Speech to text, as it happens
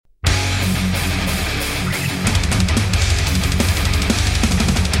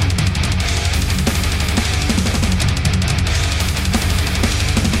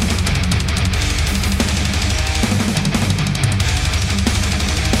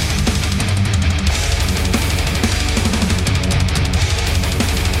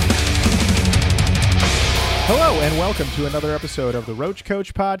And welcome to another episode of the Roach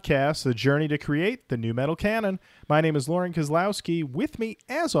Coach Podcast, the journey to create the new metal canon. My name is Lauren Kozlowski. With me,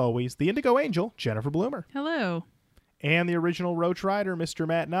 as always, the Indigo Angel, Jennifer Bloomer. Hello. And the original Roach Rider, Mr.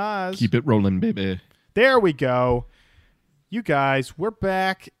 Matt Nas. Keep it rolling, baby. There we go. You guys, we're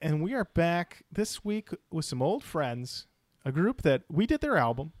back, and we are back this week with some old friends, a group that we did their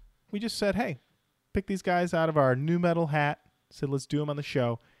album. We just said, hey, pick these guys out of our new metal hat, said let's do them on the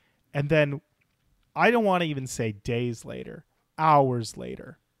show. And then, I don't want to even say days later, hours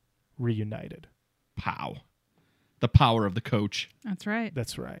later, reunited. Pow. The power of the coach. That's right.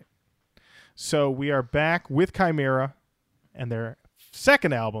 That's right. So we are back with Chimaira and their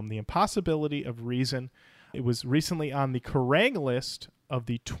second album, The Impossibility of Reason. It was recently on the Kerrang list of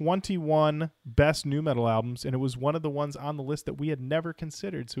the 21 best new metal albums, and it was one of the ones on the list that we had never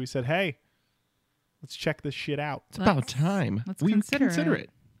considered. So we said, hey, let's check this shit out. It's about time. Let's we consider it.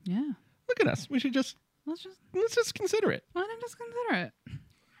 Yeah. Look at us. We should just let's just consider it. Why not just consider it?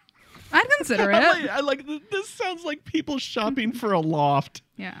 I'd consider it. I like this. Sounds like people shopping for a loft.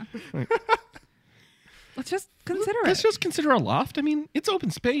 Yeah. Let's just consider it. Let's just consider a loft. I mean, it's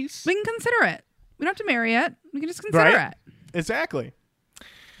open space. We can consider it. We don't have to marry it. We can just consider it. Exactly.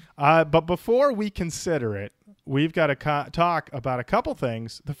 But before we consider it, we've got to talk about a couple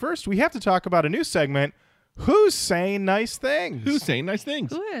things. The first, we have to talk about a new segment. Who's saying nice things? Who's saying nice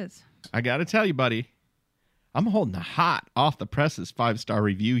things? Who is? I got to tell you, buddy, I'm holding a hot off the presses 5-star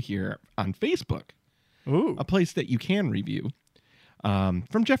review here on Facebook. Ooh. A place that you can review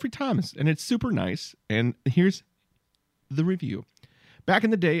from Jeffrey Thomas. And it's super nice. And here's the review. Back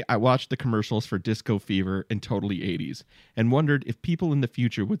in the day, I watched the commercials for Disco Fever and Totally 80s and wondered if people in the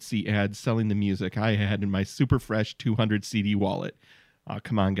future would see ads selling the music I had in my super fresh 200 CD wallet.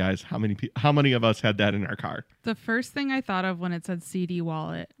 Come on, guys. How many of us had that in our car? The first thing I thought of when it said CD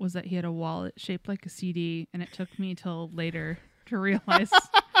wallet was that he had a wallet shaped like a CD, and it took me till later to realize,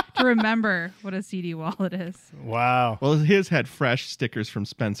 to remember what a CD wallet is. Wow. Well, his had fresh stickers from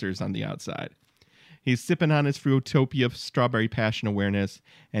Spencer's on the outside. He's sipping on his Fruitopia Strawberry Passion Awareness,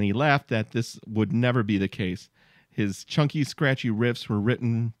 and he laughed that this would never be the case. His chunky, scratchy riffs were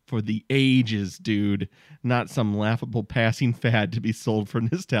written for the ages, dude, not some laughable passing fad to be sold for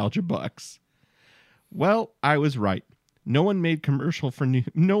nostalgia bucks. Well, I was right. No one made a commercial for new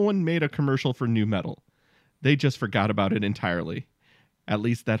metal. They just forgot about it entirely. At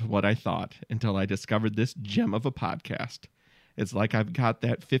least that's what I thought until I discovered this gem of a podcast. It's like I've got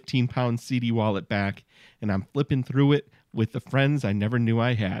that 15-pound CD wallet back, and I'm flipping through it with the friends I never knew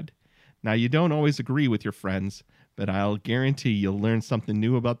I had. Now, you don't always agree with your friends, but I'll guarantee you'll learn something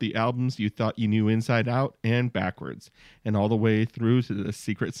new about the albums you thought you knew inside out and backwards, and all the way through to the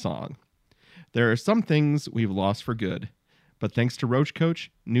secret song. There are some things we've lost for good, but thanks to Roach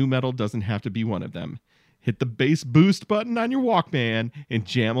Coach, new metal doesn't have to be one of them. Hit the bass boost button on your Walkman and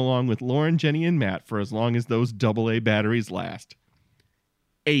jam along with Lauren, Jenny, and Matt for as long as those AA batteries last.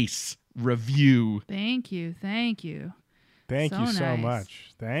 Ace review. Thank you. Thank you so nice.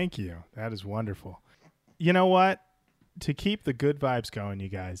 much. Thank you. That is wonderful. You know what? To keep the good vibes going, you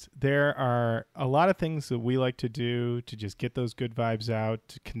guys, there are a lot of things that we like to do to just get those good vibes out,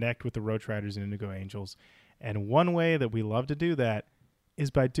 to connect with the Roach Riders and Indigo Angels. And one way that we love to do that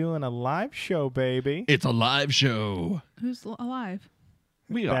is by doing a live show, baby. It's a live show. Who's alive?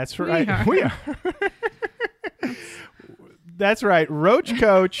 We are. That's right. We We are. That's right. Roach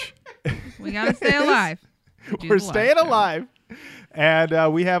Coach. We got to stay alive. We're staying alive.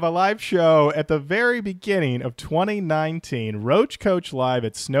 And we have a live show at the very beginning of 2019. Roach Coach Live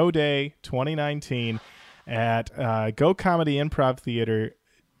at Snow Day 2019 at Go Comedy Improv Theater,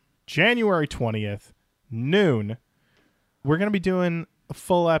 January 20th, noon. We're going to be doing a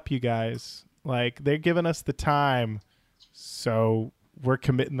full ep, you guys. Like, they're giving us the time, so we're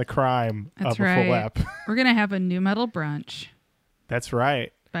committing the crime That's of a right. full ep. We're going to have a new metal brunch. That's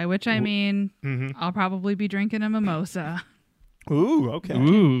right. By which I mean, I'll probably be drinking a mimosa. Ooh, okay.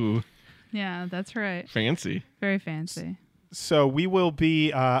 Ooh, Yeah, that's right. fancy. Very fancy. So we will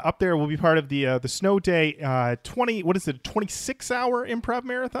be up there. We'll be part of the Snow Day 26-hour improv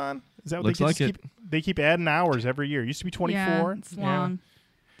marathon. Is that what Looks they like keep? They keep adding hours every year. It used to be 24. Yeah, it's long.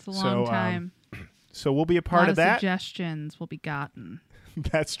 It's a long time. So we'll be a A part lot of that. Suggestions will be gotten.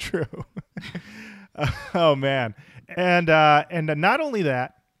 That's true. Oh man, and not only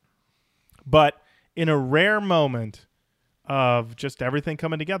that, but in a rare moment of just everything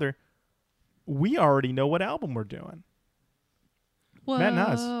coming together, we already know what album we're doing. Whoa. Matt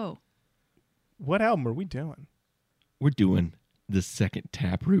Nas. What album are we doing? We're doing the second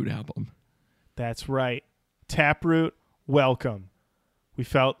Taproot album. That's right. Taproot, welcome. We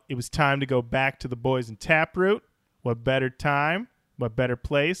felt it was time to go back to the boys in Taproot what better time, what better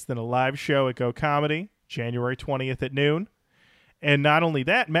place than a live show at Go Comedy, January 20th at noon. And not only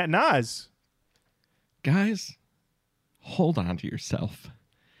that, Matt Nas. Guys, hold on to yourself.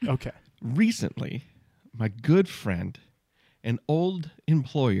 Okay. Recently, my good friend, an old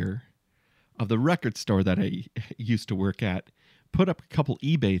employer of the record store that I used to work at, put up a couple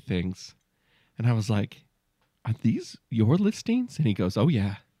eBay things. And I was like, are these your listings? And he goes, oh,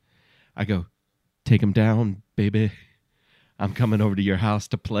 yeah. I go, take them down, baby. I'm coming over to your house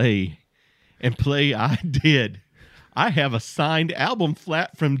to play. And play I did. I have a signed album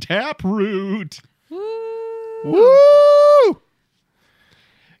flat from Taproot. Woo!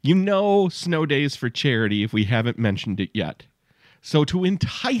 You know Snow Days for charity if we haven't mentioned it yet. So to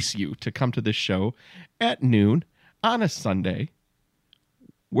entice you to come to this show at noon on a Sunday,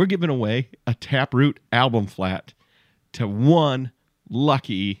 we're giving away a Taproot album flat to one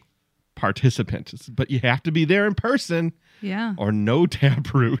lucky participant. But you have to be there in person. Yeah. Or no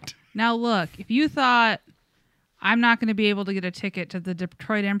Taproot. Now, look, if you thought I'm not going to be able to get a ticket to the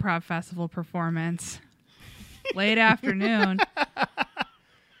Detroit Improv Festival performance late afternoon,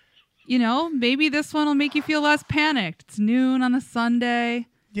 maybe this one will make you feel less panicked. It's noon on a Sunday.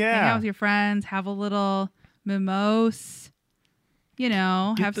 Yeah. Hang out with your friends, have a little mimosa,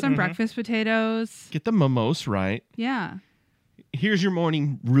 have some breakfast potatoes. Get the mimose right. Yeah. Here's your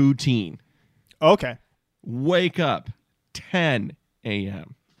morning routine. Okay. Wake up 10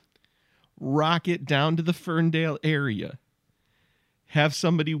 a.m. Rock it down to the Ferndale area. Have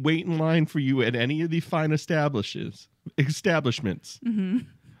somebody wait in line for you at any of the fine establishments. Mm-hmm.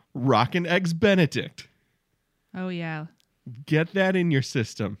 Rock an Eggs Benedict. Oh, yeah. Get that in your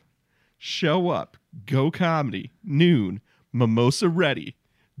system. Show up. Go Comedy. Noon. Mimosa ready.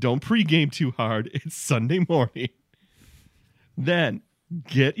 Don't pregame too hard. It's Sunday morning. Then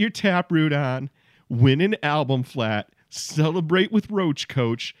get your Taproot on. Win an album flat. Celebrate with Roach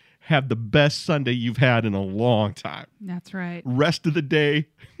Coach. Have the best Sunday you've had in a long time. That's right. Rest of the day.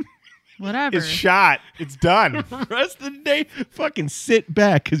 Whatever. It's shot. It's done. Rest of the day. Fucking sit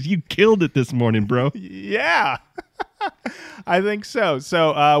back because you killed it this morning, bro. Yeah. I think so.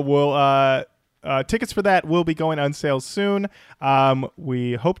 So tickets for that will be going on sale soon.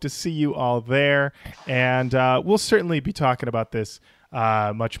 We hope to see you all there. And we'll certainly be talking about this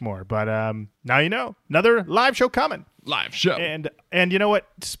much more. But now you know. Another live show coming. Live show. And you know what?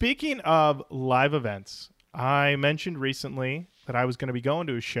 Speaking of live events, I mentioned recently that I was going to be going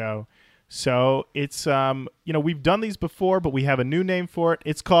to a show. So it's, we've done these before, but we have a new name for it.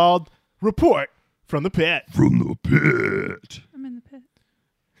 It's called Report from the Pit. From the Pit. I'm in the pit.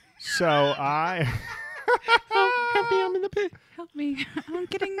 So I... Help me, I'm in the pit. Help me.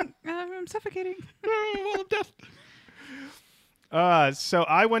 I'm suffocating. Wall of death. So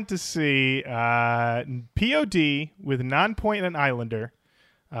I went to see POD with Nonpoint and Islander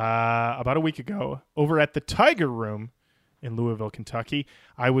about a week ago over at the Tiger Room in Louisville, Kentucky.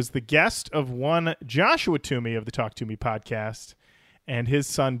 I was the guest of one Joshua Toomey of the Talk To Me podcast and his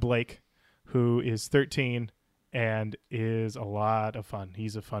son Blake, who is 13 and is a lot of fun.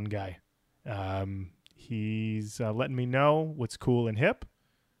 He's a fun guy. He's letting me know what's cool and hip.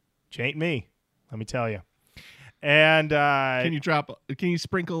 Which ain't me, let me tell you. And Can you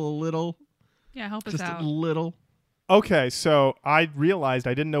sprinkle a little? Yeah, help us Just out. a little. Okay, so I realized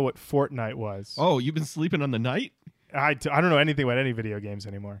I didn't know what Fortnite was. Oh, you've been sleeping on the night? I don't know anything about any video games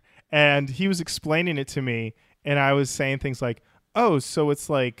anymore. And he was explaining it to me, and I was saying things like, oh, so it's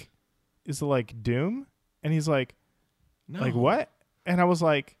like, is it like Doom? And he's like, No. like what? And I was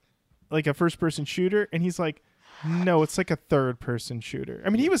like a first-person shooter? And he's like, no, it's like a third-person shooter. I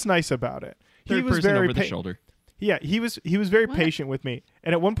mean, he was nice about it. He Third was person very over the shoulder. Yeah, he was very What? patient with me.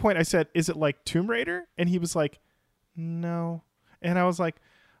 And at one point I said, is it like Tomb Raider? And he was like, no. And I was like,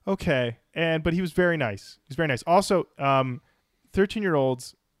 okay. But he was very nice. He's very nice. Also,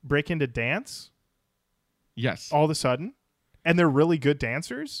 13-year-olds break into dance Yes. all of a sudden, and they're really good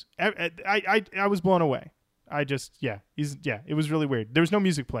dancers. I was blown away. It was really weird. There was no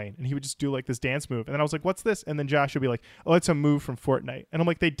music playing, and he would just do like this dance move. And then I was like, what's this? And then Josh would be like, oh, it's a move from Fortnite. And I'm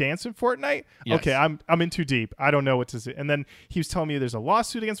like, they dance in Fortnite? Yes. Okay, I'm in too deep. I don't know what to say. And then he was telling me there's a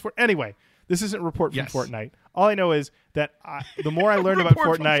lawsuit against Fortnite. Anyway, this isn't Report from Yes. Fortnite. All I know is that the more I learned about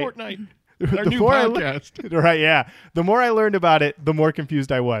Report from Fortnite, Our new podcast. right, yeah. The more I learned about it, the more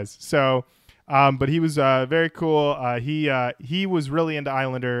confused I was. So, but he was very cool. He was really into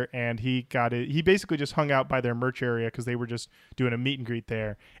Islander, and he got it. He basically just hung out by their merch area because they were just doing a meet and greet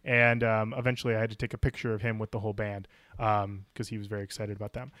there. And eventually, I had to take a picture of him with the whole band because he was very excited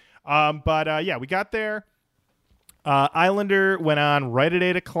about them. But we got there. Islander went on right at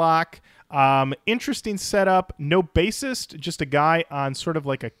 8 o'clock. Interesting setup. No bassist, just a guy on sort of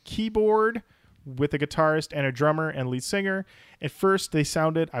like a keyboard with a guitarist and a drummer and lead singer. At first, they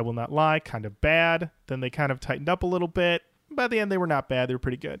sounded, I will not lie, kind of bad. Then they kind of tightened up a little bit. By the end, they were not bad. They were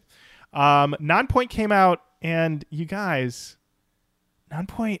pretty good. Nonpoint came out, and you guys,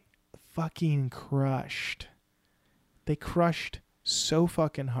 Nonpoint fucking crushed. They crushed so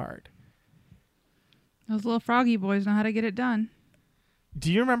fucking hard. Those little froggy boys know how to get it done.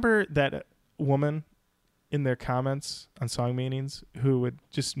 Do you remember that woman in their comments on song meetings who would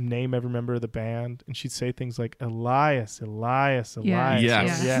just name every member of the band, and she'd say things like Elias.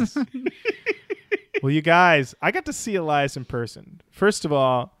 Yes. Well, you guys, I got to see Elias in person. First of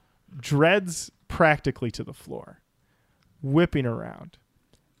all, dreads practically to the floor, whipping around.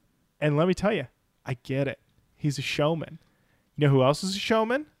 And let me tell you, I get it. He's a showman. You know who else is a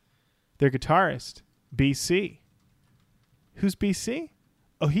showman? Their guitarist, BC. Who's BC?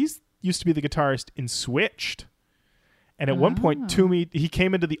 Oh, he's used to be the guitarist in Switched. And at one point, Toomey, he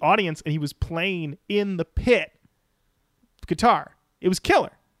came into the audience and he was playing in the pit guitar. It was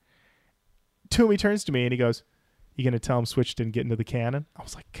killer. Toomey turns to me and he goes, "You going to tell him Switch didn't get into the canon?" I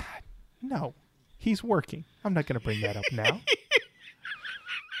was like, God, no. He's working. I'm not going to bring that up now.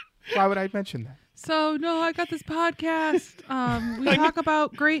 Why would I mention that? So, no, I got this podcast. We talk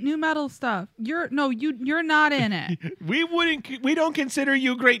about great new metal stuff. You're not in it. We don't consider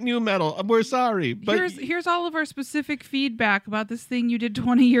you great new metal. We're sorry. But here's all of our specific feedback about this thing you did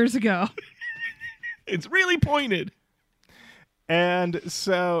 20 years ago. It's really pointed. And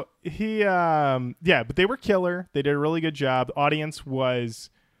so but they were killer. They did a really good job. The audience was,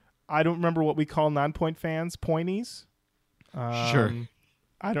 I don't remember what we call non-point fans, pointies. Sure.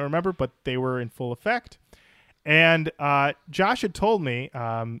 I don't remember, but they were in full effect. And Josh had told me,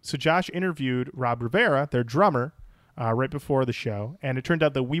 so Josh interviewed Rob Rivera, their drummer, right before the show, and it turned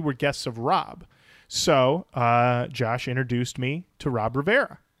out that we were guests of Rob. So Josh introduced me to Rob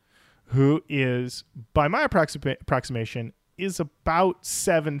Rivera, who is, by my approximation, is about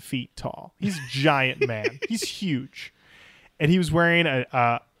 7 feet tall. He's a giant man. He's huge. And he was wearing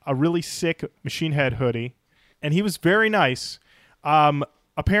a really sick Machine Head hoodie, and he was very nice.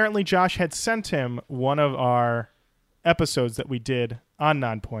 Apparently, Josh had sent him one of our episodes that we did on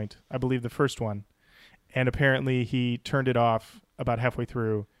Nonpoint, I believe the first one. And apparently he turned it off about halfway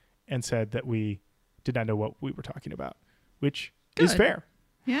through and said that we did not know what we were talking about, which is fair.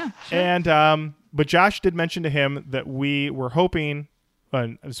 Yeah. Sure. And but Josh did mention to him that we were hoping,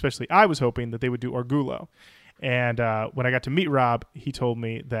 and especially I was hoping, that they would do Orgullo. And when I got to meet Rob, he told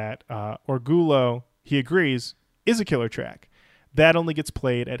me that Orgullo, he agrees, is a killer track. That only gets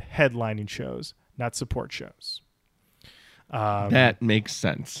played at headlining shows, not support shows. That makes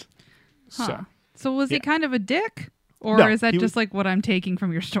sense. So was he kind of a dick? Or is that just like what I'm taking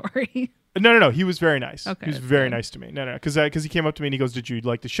from your story? No. He was very nice. Okay, he was very nice to me. No. Because he came up to me and he goes, "Did you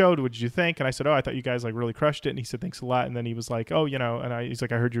like the show? What did you think?" And I said, "Oh, I thought you guys like really crushed it." And he said, "Thanks a lot." And then he was like, "Oh, he's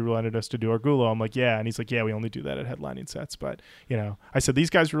like, I heard you wanted us to do Orgullo." I'm like, "Yeah." And he's like, "Yeah, we only do that at headlining sets." But, I said, "These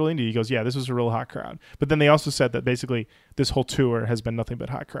guys were really into you." He goes, "Yeah, this was a real hot crowd." But then they also said that basically this whole tour has been nothing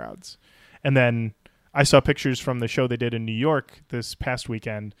but hot crowds. And then I saw pictures from the show they did in New York this past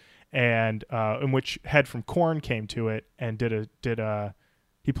weekend, and in which Head from Korn came to it and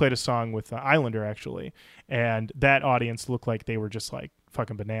he played a song with Islander, actually, and that audience looked like they were just like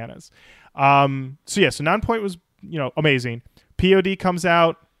fucking bananas. So Nonpoint was, amazing. POD comes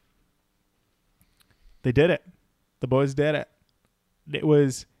out. They did it. The boys did it. It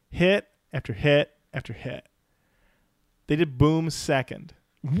was hit after hit after hit. They did Boom second.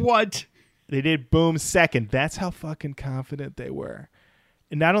 What? They did Boom second. That's how fucking confident they were.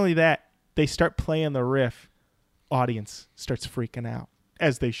 And not only that, they start playing the riff. Audience starts freaking out.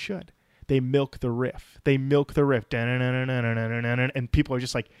 As they should. They milk the riff. And people are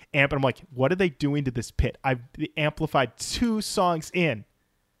just like amping. I'm like, what are they doing to this pit? I've amplified 2 songs in.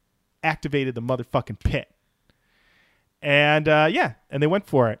 Activated the motherfucking pit. And and they went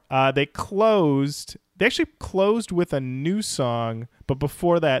for it. They actually closed with a new song, but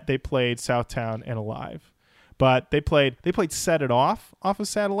before that they played Southtown and Alive. But they played Set It Off of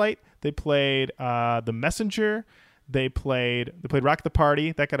Satellite. They played The Messenger. They played Rock the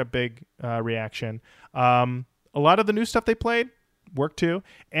Party. That got a big reaction. A lot of the new stuff they played worked too.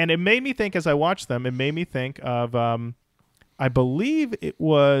 And it made me think, as I watched them, of, I believe it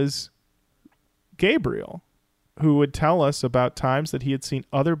was Gabriel, who would tell us about times that he had seen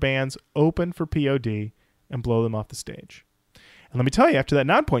other bands open for POD and blow them off the stage. And let me tell you, after that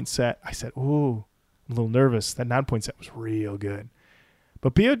Nonpoint set, I said, ooh, I'm a little nervous. That Nonpoint set was real good.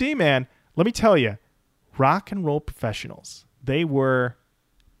 But POD, man, let me tell you, Rock and Roll Professionals. They were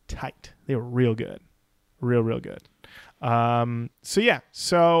tight. They were real good. Real good.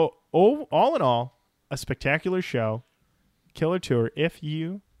 So all in all, a spectacular show, killer tour. If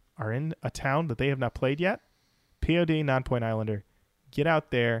you are in a town that they have not played yet, POD, Non-Point Islander, get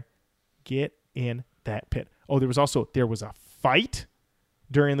out there, get in that pit. Oh, there was a fight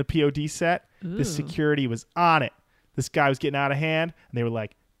during the POD set. Ooh. The security was on it. This guy was getting out of hand, and they were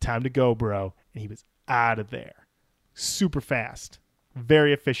like, "Time to go, bro." And he was out of there. Super fast.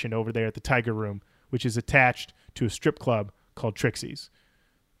 Very efficient over there at the Tiger Room, which is attached to a strip club called Trixie's.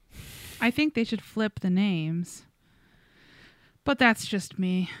 I think they should flip the names. But that's just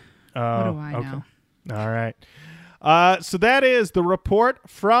me. What do I know? All right. So that is the report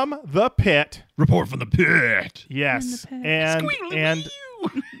from the pit. Report from the pit. Yes. From the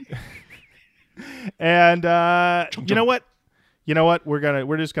pit. And you know what?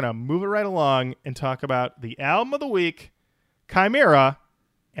 We're just gonna move it right along and talk about the album of the week, Chimaira,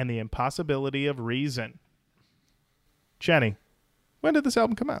 and the Impossibility of Reason. Jenny, when did this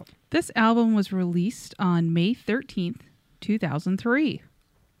album come out? This album was released on May 13th, 2003.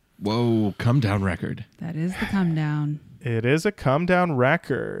 Whoa, come down record. That is the come down. It is a come down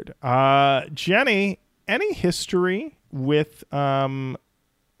record. Jenny, any history with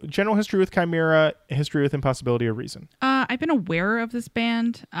general history with Chimaira, history with Impossibility of Reason? I've been aware of this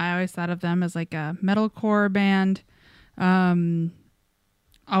band. I always thought of them as like a metalcore band.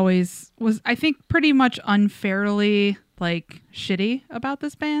 Always was, I think, pretty much unfairly like shitty about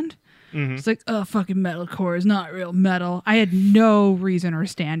this band. Mm-hmm. It's like, oh, fucking metalcore is not real metal. I had no reason or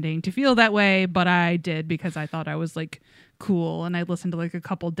standing to feel that way, but I did because I thought I was like cool, and I listened to like a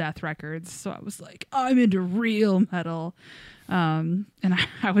couple death records, so I was like, I'm into real metal. And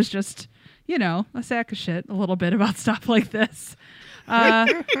I was just, a sack of shit a little bit about stuff like this.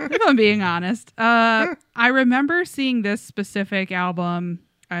 If I'm being honest. I remember seeing this specific album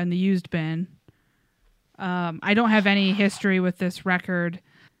in the used bin. I don't have any history with this record.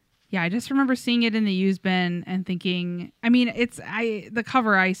 Yeah, I just remember seeing it in the used bin and thinking, the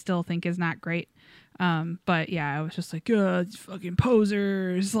cover I still think is not great. But yeah, I was just like, these fucking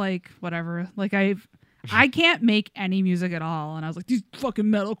posers, like whatever. Like I can't make any music at all. And I was like, these fucking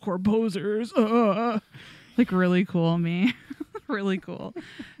metalcore posers. Like really cool, me. Really cool.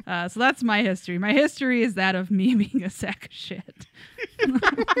 So that's my history. My history is that of me being a sack of shit.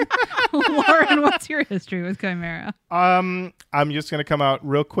 Lauren, what's your history with Chimaira? I'm just going to come out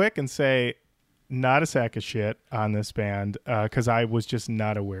real quick and say not a sack of shit on this band because I was just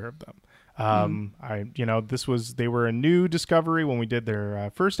not aware of them. They were a new discovery when we did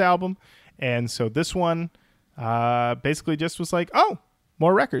their first album. And so this one basically just was like, oh,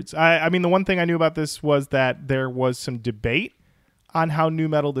 more records. I mean, the one thing I knew about this was that there was some debate on how new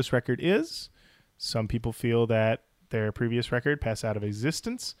metal this record is. Some people feel that their previous record passed out of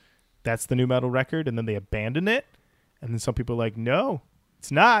existence. That's the new metal record, and then they abandoned it. And then some people are like, no, it's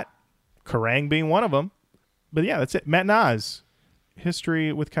not. Kerrang being one of them. But yeah, that's it. Matt Nas,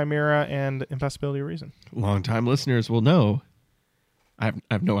 history with Chimaira and Impossibility of Reason. Long-time listeners will know. I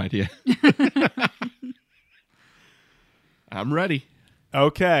have no idea. I'm ready.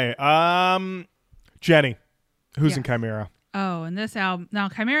 Okay. Jenny, who's in Yes. Chimaira? Oh, and this album now,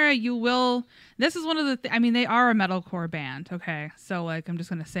 Chimaira, this is one of the. They are a metalcore band. Okay, so like I'm just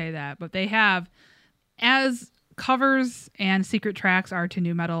gonna say that, but they have, as covers and secret tracks are to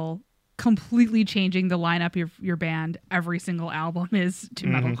new metal, completely changing the lineup of your band. Every single album is to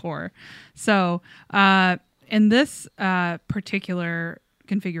metalcore. So, in this particular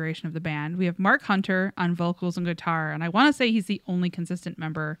configuration of the band, we have Mark Hunter on vocals and guitar, and I want to say he's the only consistent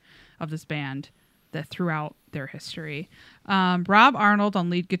member of this band that throughout their history. Rob Arnold on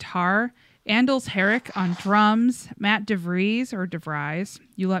lead guitar, Anders Herrick on drums, Matt DeVries,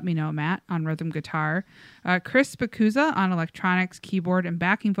 you let me know, Matt, on rhythm guitar, Chris Spacuzza on electronics, keyboard, and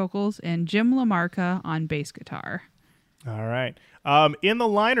backing vocals, and Jim LaMarca on bass guitar. All right. In the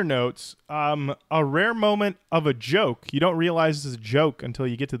liner notes, a rare moment of a joke. You don't realize it's a joke until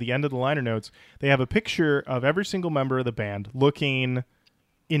you get to the end of the liner notes. They have a picture of every single member of the band looking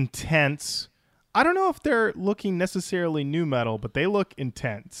intense. I don't know if they're looking necessarily new metal, but they look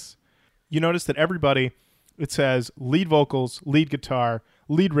intense. You notice that everybody, it says lead vocals, lead guitar,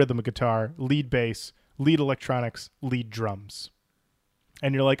 lead rhythm guitar, lead bass, lead electronics, lead drums.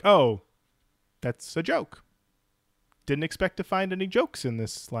 And you're like, oh, that's a joke. Didn't expect to find any jokes in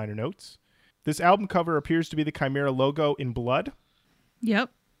this liner notes. This album cover appears to be the Chimaira logo in blood. Yep,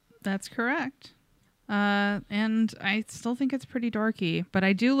 that's correct. And I still think it's pretty dorky, but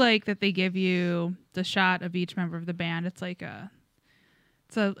I do like that they give you the shot of each member of the band. It's like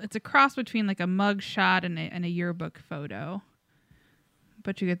It's a cross between like a mug shot and a yearbook photo.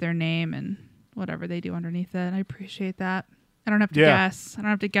 But you get their name and whatever they do underneath it. I appreciate that. I don't have to guess. I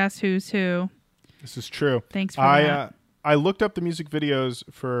don't have to guess who's who. This is true. Thanks for that. I looked up the music videos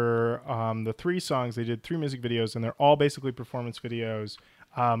for the 3 songs. They did 3 music videos, and they're all basically performance videos.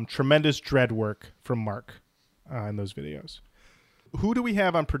 Tremendous dread work from Mark in those videos. Who do we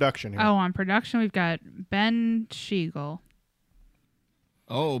have on production here? Oh, on production, we've got Ben Shiegel.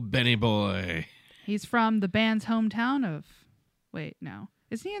 Oh, Benny boy. He's from the band's hometown of... Wait, no.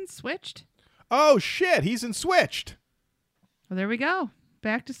 Is he in Switched? Oh, shit. He's in Switched. Well, there we go.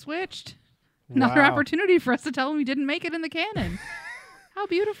 Back to Switched. Another opportunity for us to tell him we didn't make it in the canon. How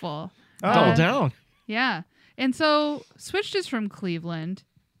beautiful. Double down. Yeah. And so Switched is from Cleveland,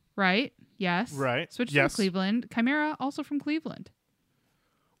 right? Yes. Right. Switched from Cleveland. Chimaira also from Cleveland.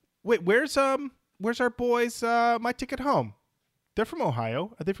 Wait, where's our boys My Ticket Home? They're from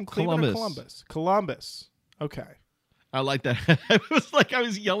Ohio. Are they from Cleveland or Columbus? Columbus. Okay. I like that. It was like I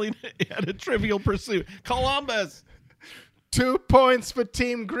was yelling at a Trivial Pursuit. Columbus. 2 points for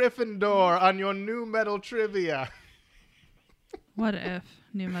Team Gryffindor on your new metal trivia. What if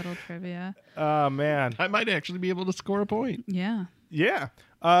new metal trivia? Oh, man. I might actually be able to score a point. Yeah. Yeah.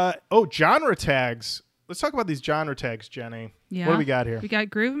 Genre tags. Let's talk about these genre tags, Jenny. Yeah. What do we got here? We got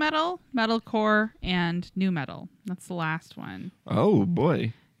groove metal, metalcore, and new metal. That's the last one. Oh,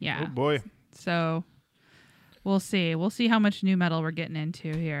 boy. Yeah. Oh, boy. So we'll see. We'll see how much new metal we're getting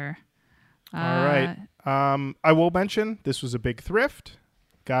into here. All right. I will mention this was a big thrift.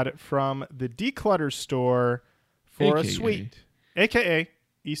 Got it from the Declutter store for a suite. AKA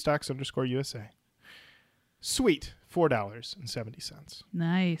eStocks_USA. Suite, $4.70.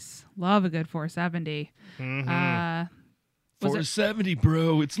 Nice. Love a good 470. Mm-hmm. $4.70,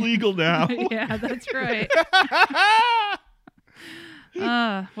 bro. It's legal now. Yeah, that's right.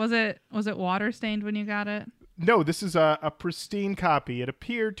 Was it water stained when you got it? No, this is a pristine copy. It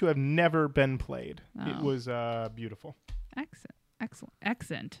appeared to have never been played. Oh. It was beautiful. Excellent.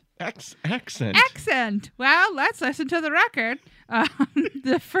 Accent. Accent. Well, let's listen to the record.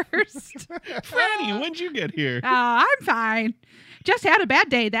 The first. Franny, when'd you get here? I'm fine. Just had a bad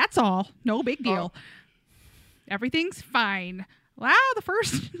day. That's all. No big deal. Everything's fine. Wow, the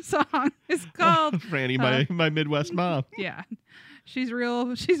first song is called Franny, my Midwest mom. Yeah. She's a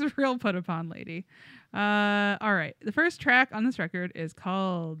real put upon lady. All right. The first track on this record is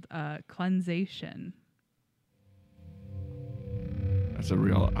called Cleansation. That's a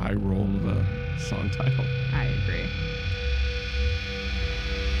real eye roll of a song title. I agree.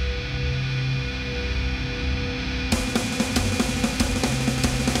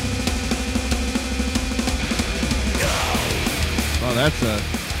 Oh,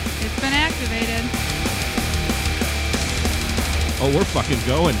 It's been activated. Oh, we're fucking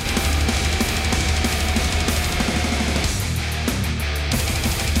going.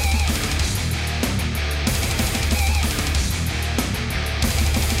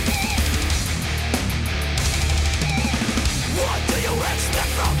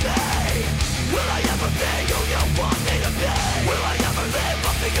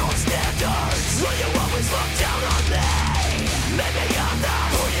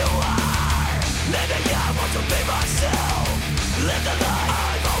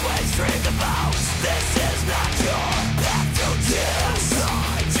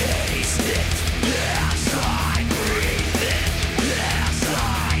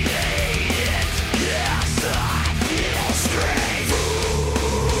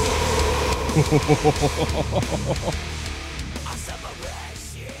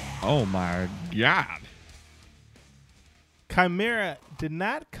 Oh my God. Chimaira did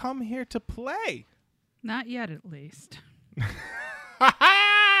not come here to play. Not yet, at least.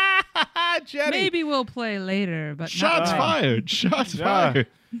 Jenny. Maybe we'll play later, but Shots not fired. Shots fired.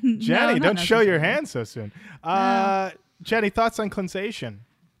 Jenny, No, don't show your necessarily. hand so soon. Jenny, thoughts on Cleansation?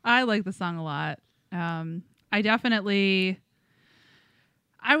 I like the song a lot.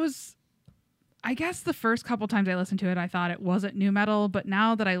 I guess the first couple times I listened to it, I thought it wasn't new metal, but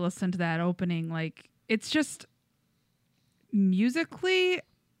now that I listened to that opening, like, it's just musically,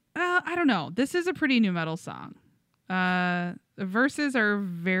 I don't know. This is a pretty new metal song. The verses are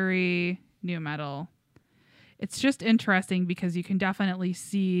very new metal. It's just interesting because you can definitely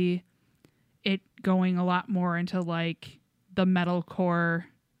see it going a lot more into like the metalcore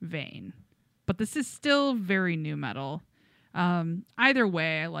vein, but this is still very new metal. Either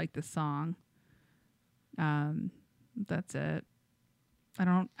way, I like this song. That's it. I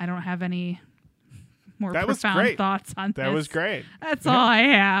don't have any more profound thoughts on this. That was great. That's all I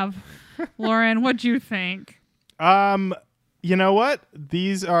have. Lauren, what'd you think? You know what?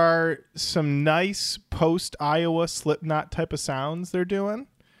 These are some nice post-Iowa Slipknot type of sounds they're doing.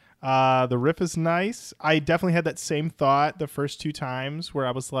 The riff is nice. I definitely had that same thought the first two times where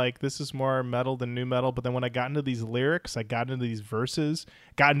I was like, this is more metal than new metal. But then when I got into these lyrics, I got into these verses,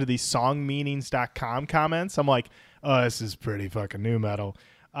 got into these songmeanings.com comments, I'm like, oh, this is pretty fucking new metal.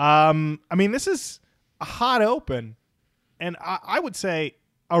 I mean, this is a hot open, and I would say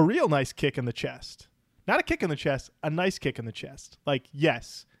a real nice kick in the chest. Not a kick in the chest, a nice kick in the chest. Like,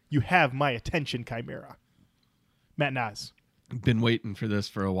 yes, you have my attention, Chimaira. Matt Nas. Been waiting for this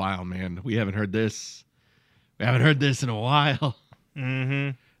for a while, man. We haven't heard this. We haven't heard this in a while.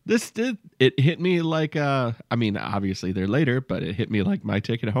 Mm-hmm. It hit me like, I mean, obviously they're later, but it hit me like my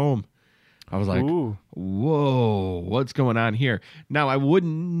ticket home. I was like, Ooh. whoa, what's going on here? Now, I would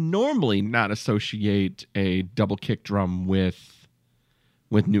normally not associate a double kick drum with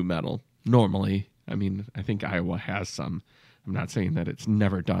new metal. Normally. I mean, I think Iowa has some. I'm not saying that it's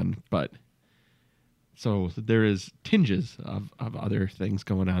never done, but so there is tinges of other things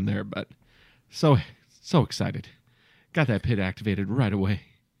going on there, but so excited. Got that pit activated right away.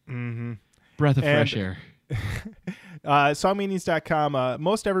 Mm-hmm. Breath of fresh air. Songmeanings.com,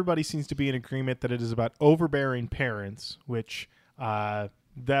 most everybody seems to be in agreement that it is about overbearing parents, which that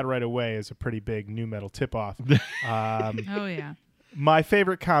right away is a pretty big new metal tip-off. Oh, yeah. My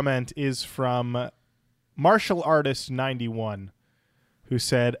favorite comment is from Martial Artist 91, who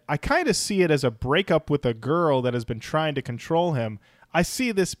said, I kind of see it as a breakup with a girl that has been trying to control him. I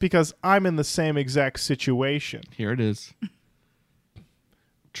see this because I'm in the same exact situation. Here it is.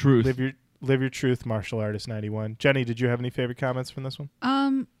 Truth. Live your truth, Martial Artist 91. Jenny, did you have any favorite comments from this one?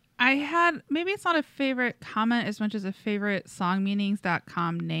 I had, maybe it's not a favorite comment as much as a favorite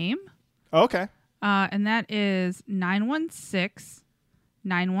songmeanings.com name. Oh, okay. And that is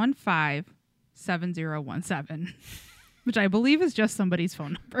 916-915-7017, which I believe is just somebody's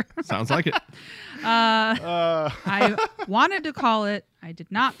phone number. Sounds like it. I wanted to call it. I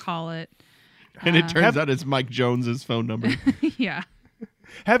did not call it. And it turns out it's Mike Jones's phone number. Yeah.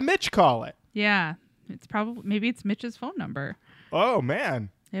 Have Mitch call it. Yeah. Maybe it's Mitch's phone number. Oh, man.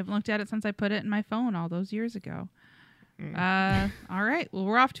 I haven't looked at it since I put it in my phone all those years ago. All right. Well,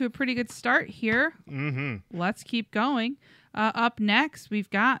 we're off to a pretty good start here. Mm-hmm. Let's keep going. Up next, we've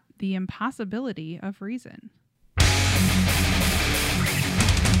got The Impossibility of Reason.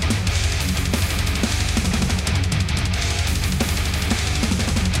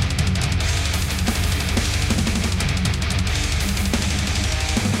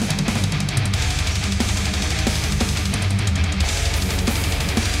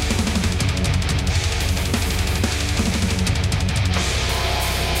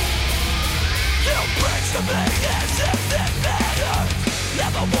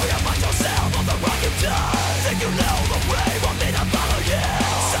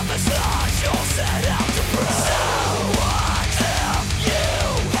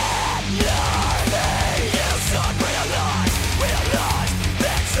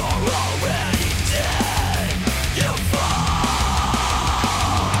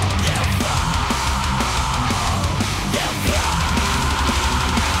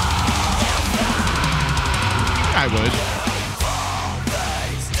 I would.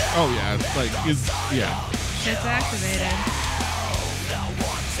 Oh, yeah. Yeah. It's activated.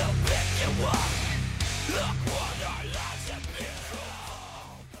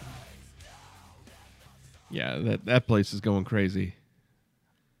 Yeah, that place is going crazy.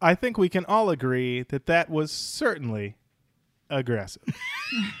 I think we can all agree that was certainly aggressive.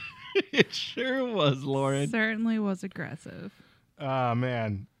 It sure was, Lauren. Certainly was aggressive. Oh,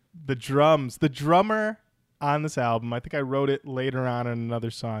 man. The drummer on this album, I think I wrote it later on in another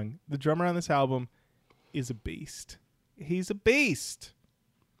song. The drummer on this album is a beast. He's a beast.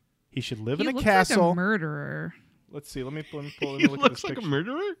 He should live in a castle. He looks like a murderer. Let's see. Let me pull. He look at looks this like picture. a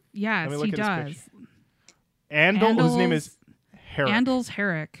murderer? Yes, Let me look he at his does. picture. Andal, whose name is Herrick. Andal's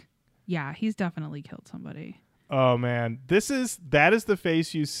Herrick. Yeah, he's definitely killed somebody. Oh, man. That is the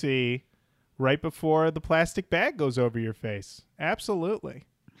face you see right before the plastic bag goes over your face. Absolutely.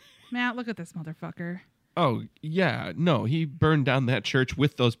 Matt, look at this motherfucker. Oh, yeah. No, he burned down that church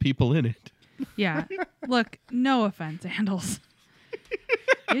with those people in it. Yeah. Look, no offense, Andals.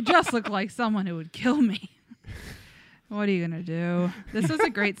 You just look like someone who would kill me. What are you going to do? This is a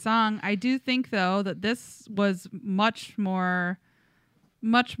great song. I do think, though, that this was much more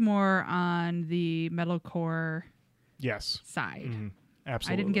on the metalcore side. Mm-hmm.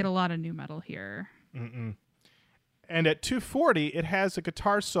 Absolutely. I didn't get a lot of new metal here. Mm-mm. And at 2:40, it has a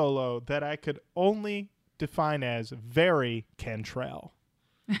guitar solo that I could only define as very Cantrell,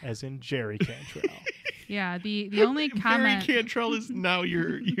 as in Jerry Cantrell. Yeah, the only Barry comment. Cantrell is now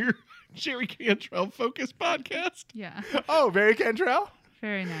your Jerry Cantrell focused podcast. Yeah, Oh, Barry Cantrell?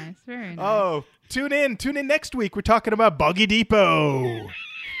 very nice, very nice. Oh, tune in next week. We're talking about Buggy Depot.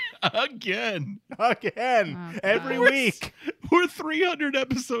 Again. Oh, Every God. week. We're 300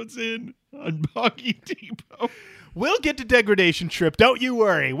 episodes in on Buggy Depot. We'll get to Degradation Trip. Don't you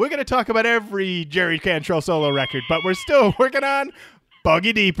worry. We're going to talk about every Jerry Cantrell solo record, but we're still working on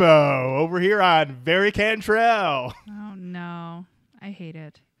Buggy Depot over here on Barry Cantrell. Oh no, I hate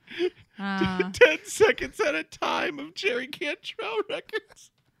it. 10 seconds at a time of Jerry Cantrell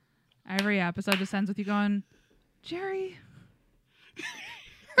records. Every episode just ends with you going, Jerry.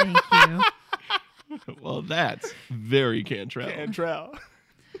 Thank you. Well, that's very Cantrell. Cantrell.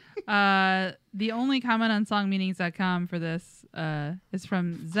 The only comment on songmeanings.com for this is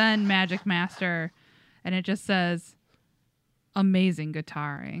from Zen Magic Master, and it just says amazing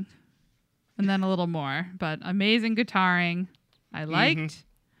guitaring, and then a little more, but amazing guitaring. I liked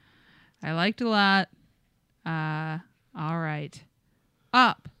a lot. All right,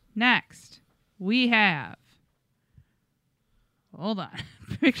 up next we have, hold on,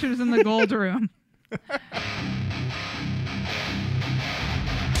 Pictures in the Gold Room.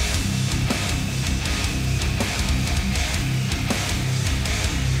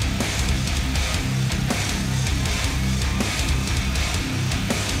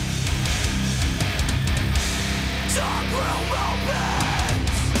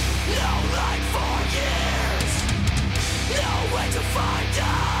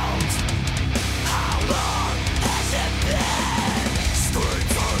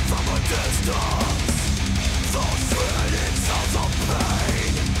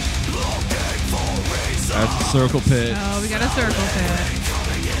 That's the circle pit. Oh, we got a circle pit.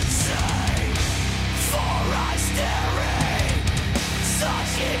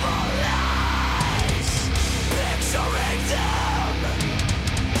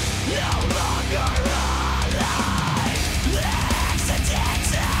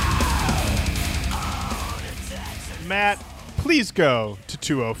 Matt, please go to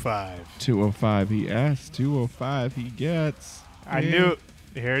 205. 205 he asks, 205 he gets. I Yeah. knew.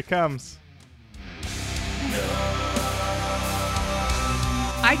 Here it comes.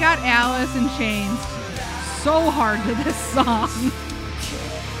 I got Alice in Chains so hard to this song.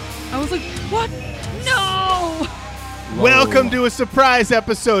 I was like, what? No! Welcome to a surprise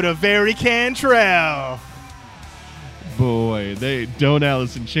episode of Barry Cantrell. Boy, they don't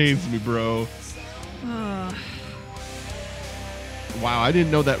Alice in Chains me, bro. Wow, I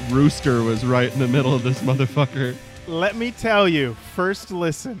didn't know that rooster was right in the middle of this motherfucker. Let me tell you, first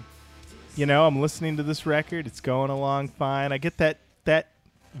listen. You know, I'm listening to this record. It's going along fine. I get that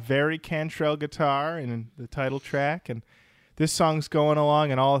very Cantrell guitar in the title track, and this song's going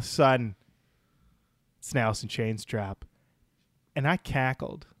along, and all of a sudden, it's an Alice in Chains drop. And I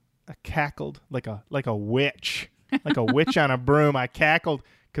cackled. I cackled like a witch. Like a witch on a broom. I cackled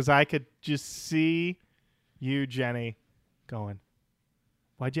because I could just see you, Jenny, going,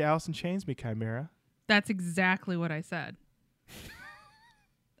 why'd you Alice in Chains me, Chimaira? That's exactly what I said.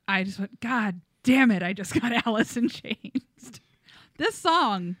 I just went, God damn it, I just got Alice in Chains. This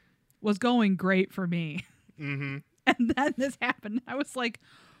song was going great for me. Mm-hmm. And then this happened. I was like,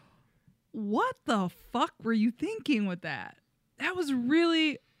 what the fuck were you thinking with that? That was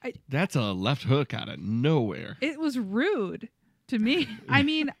really... That's a left hook out of nowhere. It was rude to me. I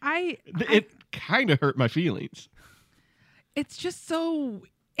mean, It kind of hurt my feelings. it's just so...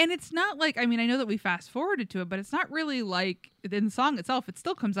 And it's not like... I mean, I know that we fast forwarded to it, but it's not really like... In the song itself, it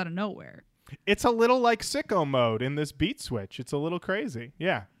still comes out of nowhere. It's a little like sicko mode in this beat switch. It's a little crazy.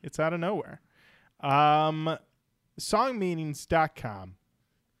 Yeah, it's out of nowhere. Songmeanings.com.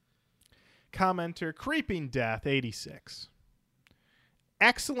 Commenter Creeping Death 86.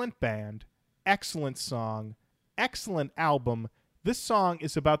 Excellent band, excellent song, excellent album. This song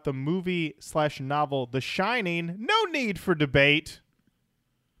is about the movie/novel The Shining. No need for debate.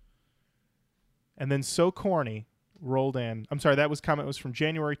 And then So Corny rolled in. I'm sorry, that comment was from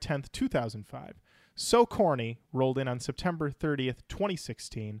January 10th, 2005. So Corny rolled in on September 30th,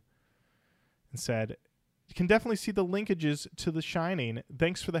 2016 and said, you can definitely see the linkages to The Shining.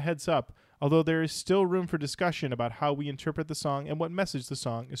 Thanks for the heads up. Although there is still room for discussion about how we interpret the song and what message the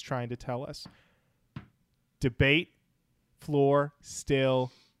song is trying to tell us. Debate floor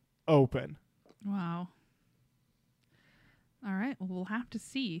still open. Wow. All right. Well, we'll have to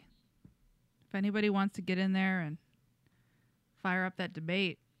see. If anybody wants to get in there and fire up that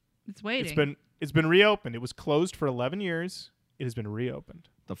debate, it's waiting. It's been reopened. It was closed for 11 years. It has been reopened.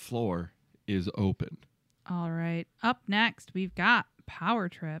 The floor is open. All right. Up next, we've got Power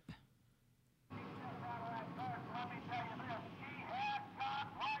Trip.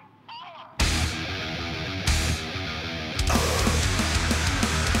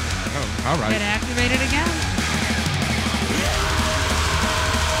 All right. Get activated again.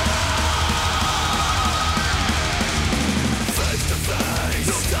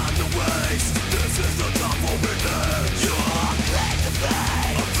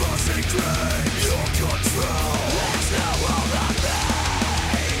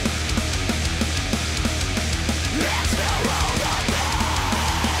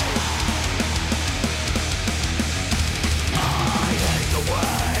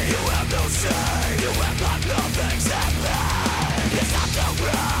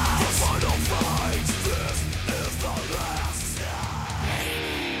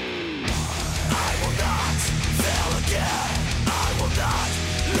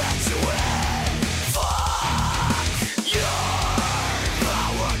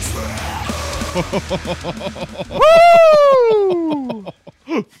 Woo!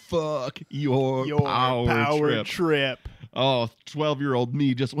 Fuck your power trip. Oh, 12-year-old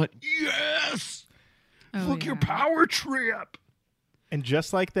me just went, yes! Fuck your power trip. And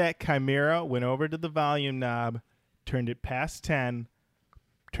just like that, Chimaira went over to the volume knob, turned it past 10,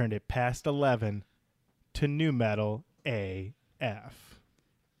 turned it past 11 to new metal AF.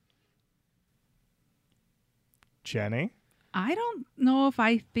 Jenny? I don't know if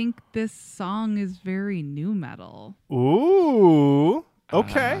I think this song is very new metal. Ooh.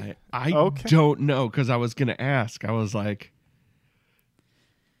 Okay. I don't know, because I was going to ask. I was like,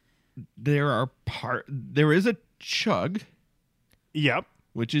 there is a chug. Yep.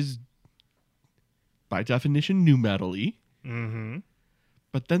 Which is, by definition, new metal-y. Mm-hmm.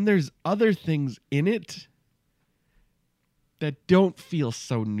 But then there's other things in it that don't feel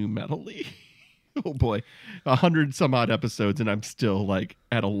so new metal-y. Oh boy, 100 some odd episodes, and I'm still like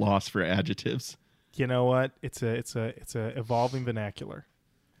at a loss for adjectives. You know what? It's a evolving vernacular.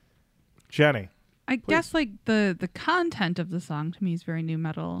 Jenny, I please. guess like the content of the song to me is very new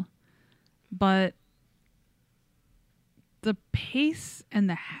metal, but the pace and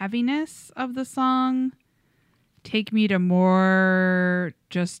the heaviness of the song take me to more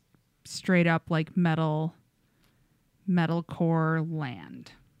just straight up like metalcore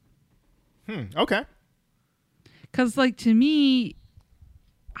land. Okay. Because like to me,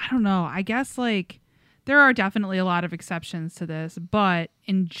 I don't know, I guess like there are definitely a lot of exceptions to this, but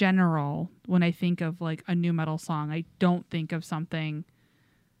in general, when I think of like a new metal song, I don't think of something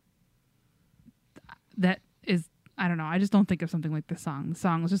that is, I don't know, I just don't think of something like this song. The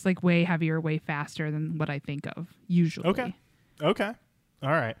song is just like way heavier, way faster than what I think of usually. Okay.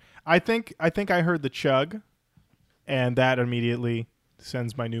 All right. I think I heard the chug, and that immediately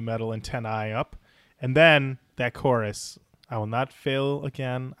sends my new metal antennae up. And then that chorus, I will not fail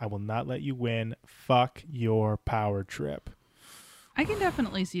again. I will not let you win. Fuck your power trip. I can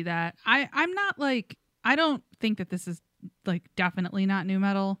definitely see that. I'm not like, I don't think that this is like definitely not new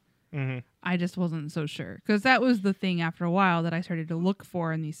metal. Mm-hmm. I just wasn't so sure, because that was the thing after a while that I started to look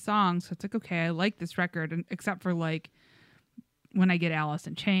for in these songs. So it's like, okay, I like this record, and except for like when I get Alice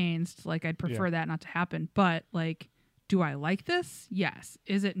in Chains, like I'd prefer that not to happen. But like, do I like this? Yes.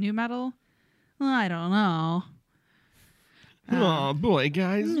 Is it new metal? Well, I don't know. Oh boy,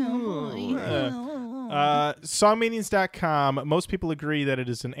 guys. Songmeanings.com. Most people agree that it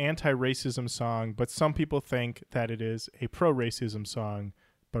is an anti-racism song, but some people think that it is a pro-racism song.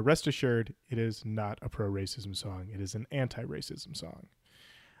 But rest assured, it is not a pro-racism song. It is an anti-racism song.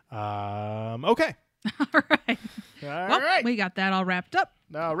 Okay. All right. All right. We got that all wrapped up.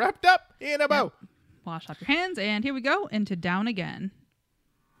 Now wrapped up in a bow. Wash off your hands, and here we go into Down Again.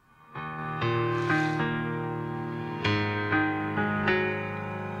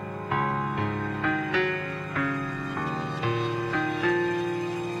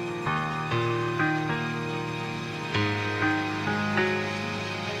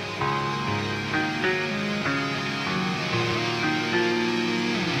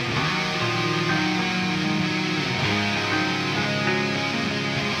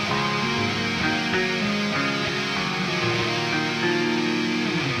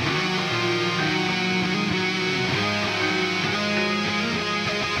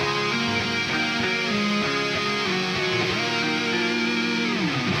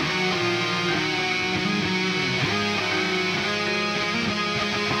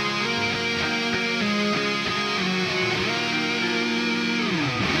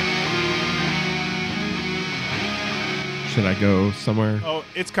 Should I go somewhere? Oh,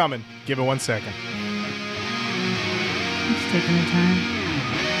 it's coming. Give it 1 second. Just taking your time.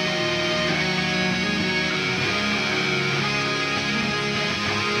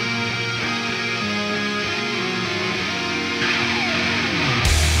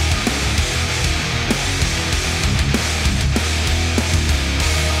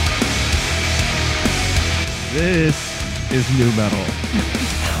 This is new metal.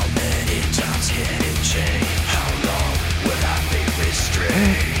 How many times can it change? How long will I be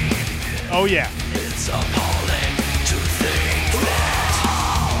restrained? Oh, yeah. It's appalling to think that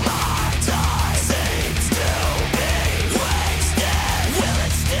all our time seems to be wasted. Will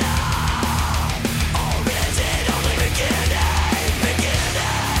it stop? Or is it only beginning?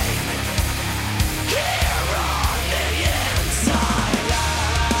 Here on the inside, life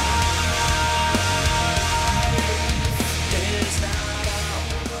is not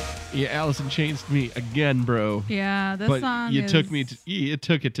over. Yeah, Alice in Chains to me again, bro. Yeah, this But song you is... took me to, you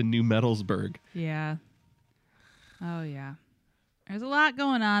took it to New Metalsburg. Yeah. Oh, yeah. There's a lot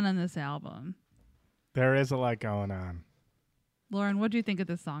going on this album. There is a lot going on. Lauren, what do you think of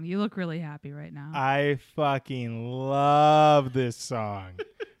this song? You look really happy right now. I fucking love this song.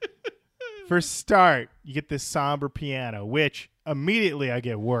 For start, you get this somber piano, which immediately I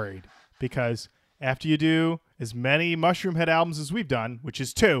get worried because after you do as many Mushroomhead albums as we've done, which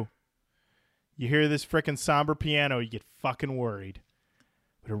is 2, you hear this frickin' somber piano, you get fucking worried.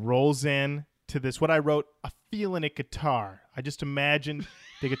 But it rolls in to this, what I wrote, a feeling it guitar. I just imagined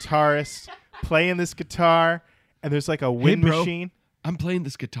the guitarist playing this guitar, and there's like a wind bro. machine. I'm playing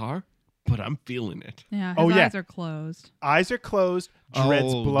this guitar, but I'm feeling it. Yeah, his Oh, yeah. eyes are closed. Eyes are closed,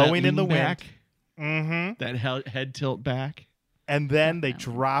 dreads Oh, blowing that in the lean wind. back, Mm-hmm. that head tilt back. And then they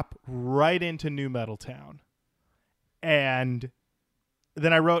Definitely. drop right into New Metal Town. And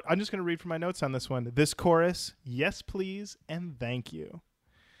then I wrote, I'm just going to read from my notes on this one. This chorus, yes, please, and thank you.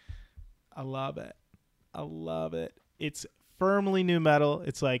 I love it. I love it. It's firmly new metal.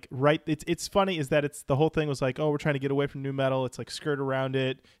 It's like it's funny is that it's the whole thing was like, oh, we're trying to get away from new metal. It's like skirt around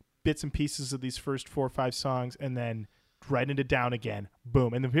it, bits and pieces of these first 4 or 5 songs, and then right into Down Again.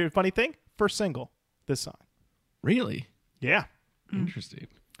 Boom. And the funny thing, first single, this song. Really Yeah. interesting.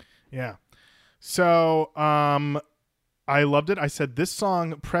 Yeah. So I loved it. I said this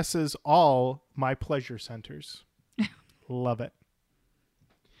song presses all my pleasure centers. Love it.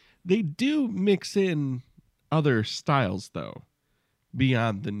 They do mix in other styles though,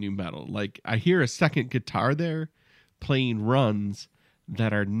 beyond the new metal. Like I hear a second guitar there playing runs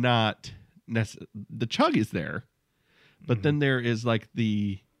that are not the chug is there, but then there is like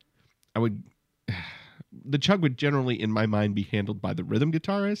the chug would generally in my mind be handled by the rhythm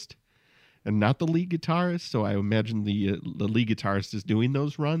guitarist and not the lead guitarist. So I imagine the lead guitarist is doing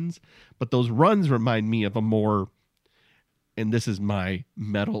those runs, but those runs remind me of a more, and this is my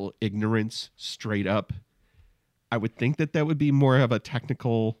metal ignorance straight up, I would think that would be more of a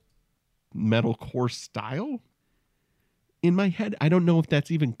technical metalcore style in my head. I don't know if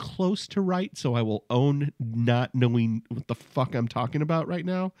that's even close to right, so I will own not knowing what the fuck I'm talking about right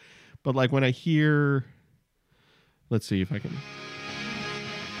now. But like when I hear, let's see if I can,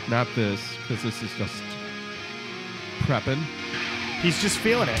 not this, because this is just prepping. He's just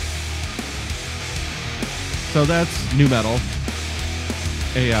feeling it. So that's new metal.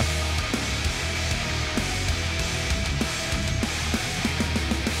 AF.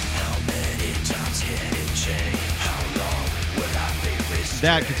 How many times can it change? How long will I be restrained?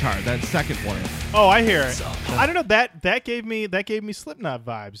 That guitar, that second one. Oh, I hear it. I don't know. That gave me Slipknot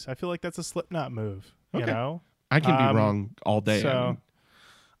vibes. I feel like that's a Slipknot move. You Okay. know? I can be wrong all day. So,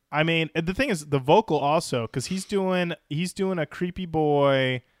 I mean, the thing is the vocal also, because he's doing a creepy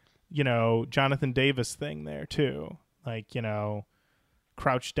boy, Jonathan Davis thing there too. Like,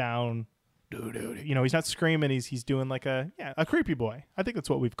 crouched down, he's not screaming. He's doing like a creepy boy. I think that's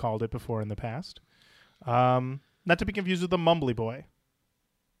what we've called it before in the past. Not to be confused with a mumbly boy,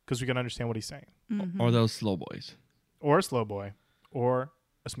 because we can understand what he's saying, Or those slow boys. or a slow boy, or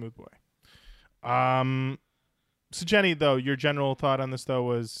a smooth boy. So Jenny, though, your general thought on this though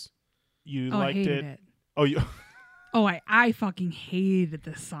was you I liked hated it. it. Oh, you. Oh, I fucking hated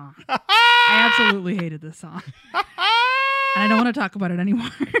this song. I absolutely hated this song. And I don't want to talk about it anymore.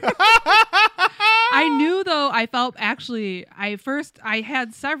 I knew, though, I felt actually, I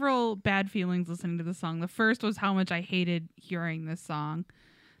had several bad feelings listening to the song. The first was how much I hated hearing this song.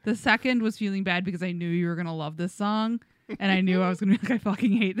 The second was feeling bad because I knew you were going to love this song. And I knew I was going to be like, I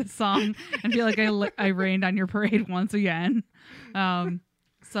fucking hate this song. And feel like I rained on your parade once again.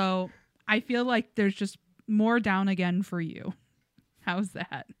 So I feel like there's just more Down Again for you. How's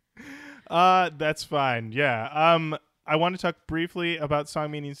that? That's fine. Yeah. I want to talk briefly about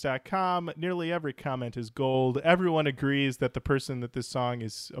songmeanings.com. Nearly every comment is gold. Everyone agrees that the person that this song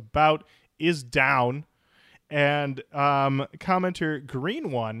is about is down. And commenter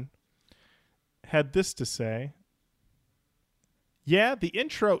Green One had this to say. Yeah, the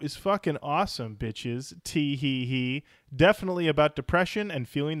intro is fucking awesome, bitches. Tee hee hee. Definitely about depression and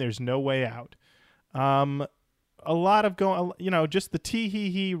feeling there's no way out. a lot of going, just the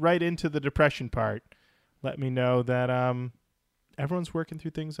tee-hee-hee right into the depression part. Let me know that everyone's working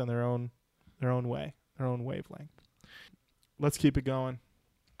through things on their own way, their own wavelength. Let's keep it going.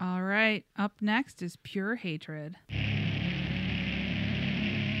 All right. Up next is Pure Hatred.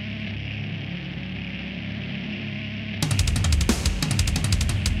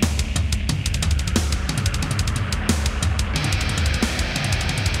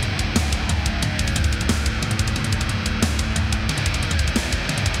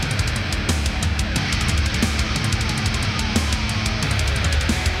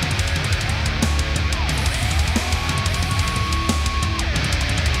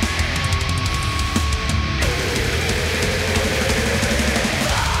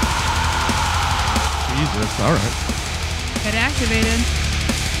 All right. Get activated.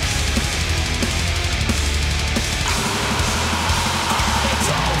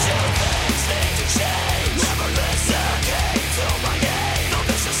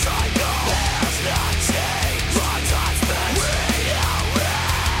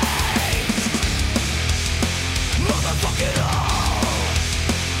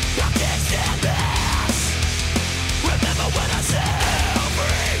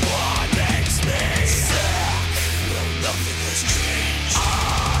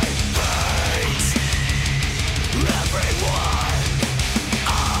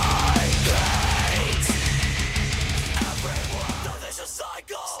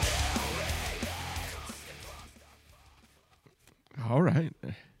 All right.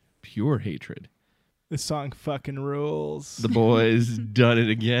 Pure Hatred. This song fucking rules. The boys done it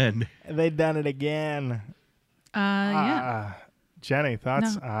again. They done it again. Yeah. Jenny,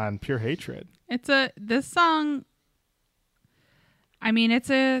 thoughts No. on Pure Hatred? This song, I mean, it's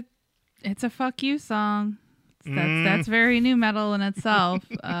a fuck you song. That's very new metal in itself.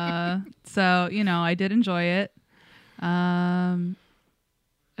 So, I did enjoy it. A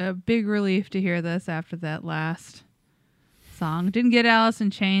big relief to hear this after that last song. Didn't get Alice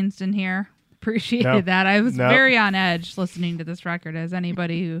in Chains in here. Appreciated that. I was very on edge listening to this record, as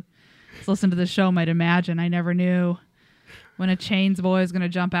anybody who's listened to the show might imagine. I never knew when a Chains boy is going to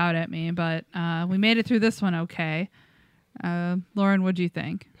jump out at me, but we made it through this one okay. Lauren, what'd you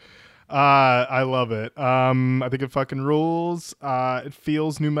think? I love it. I think it fucking rules. It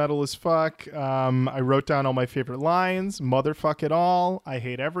feels new metal as fuck. I wrote down all my favorite lines. Motherfuck it all. I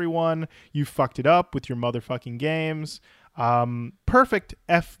hate everyone. You fucked it up with your motherfucking games. Perfect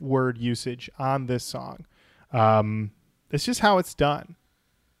F word usage on this song. It's just how it's done.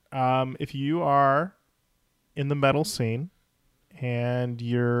 If you are in the metal scene and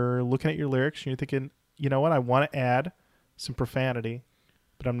you're looking at your lyrics and you're thinking, you know what, I want to add some profanity,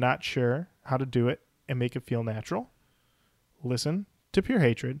 but I'm not sure how to do it and make it feel natural, listen to Pure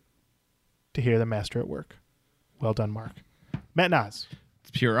Hatred to hear the master at work. Well done, Mark. Matt Nas.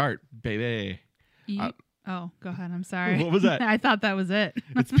 It's pure art, baby. Oh, go ahead. I'm sorry. What was that? I thought that was it.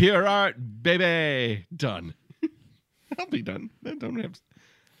 It's pure art, baby. Done. I'll be done. I don't have.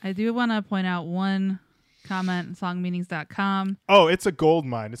 I do want to point out one comment, songmeanings.com. Oh, it's a gold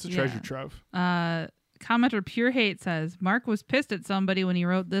mine. It's a treasure trove. Commenter Pure Hate says, Mark was pissed at somebody when he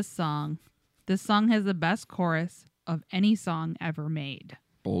wrote this song. This song has the best chorus of any song ever made.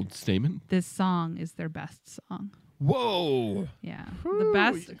 Bold statement. This song is their best song. Whoa. Yeah. The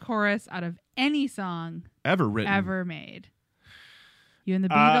best chorus out of any song Ever written. ever made. You and the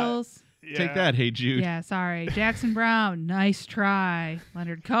Beatles. Take that, Hey Jude. Yeah, sorry. Jackson Brown, nice try.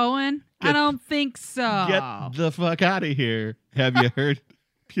 Leonard Cohen, I don't think so. Get the fuck out of here. Have you heard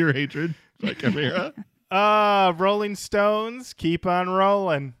Pure Hatred by Chimaira? Rolling Stones, keep on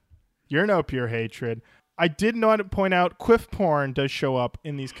rolling. You're no Pure Hatred. I did want to point out quiff porn does show up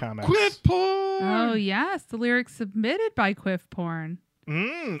in these comments. Quiff porn. Oh, yes. The lyrics submitted by Quiff Porn.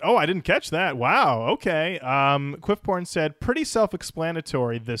 Oh, I didn't catch that. Wow. Okay. Quiff Porn said, pretty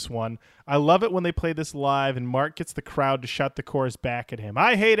self-explanatory, this one. I love it when they play this live and Mark gets the crowd to shut the chorus back at him.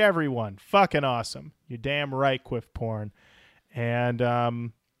 I hate everyone. Fucking awesome. You're damn right, Quiff Porn. And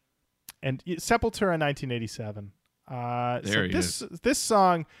Sepultura in 1987. There he is. This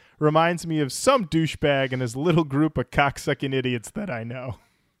song reminds me of some douchebag and his little group of cocksucking idiots that I know.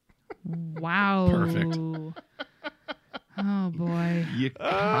 Wow. Perfect. Oh, boy. You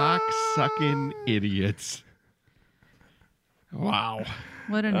cock-sucking idiots. Wow.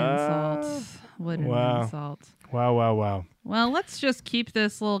 What an insult. What an insult. Wow. Well, let's just keep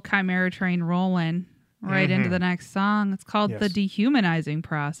this little Chimaira train rolling right into the next song. It's called The Dehumanizing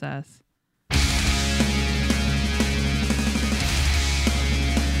Process.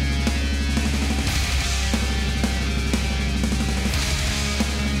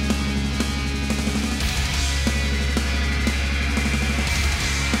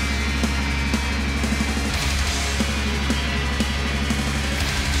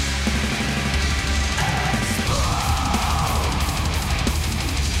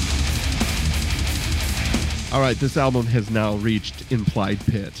 All right, this album has now reached implied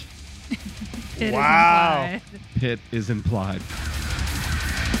pit. It Wow. is implied. Pit is implied.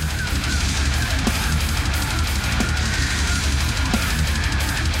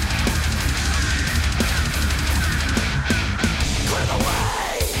 Clear the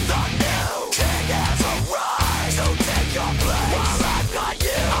way, the new king has arrived. So take your place while I've got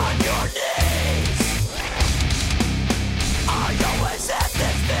you on your knees. I always had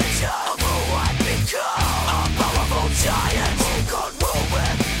this vision of who I'd become. A powerful giant who could rule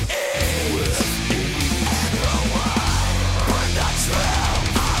with ease. And the way, bring the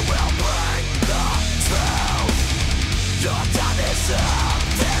truth. I will bring the truth. Your time is up.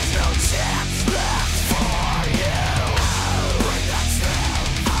 There's no chance left for you. Bring the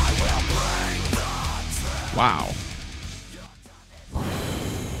truth. I will bring the truth. Wow.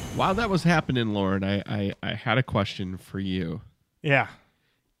 While that was happening, Lauren, I had a question for you. Yeah.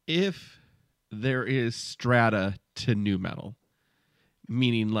 If there is strata to new metal,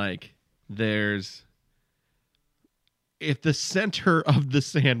 meaning like if the center of the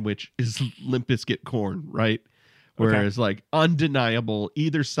sandwich is Limp Bizkit Korn, right? Whereas like undeniable,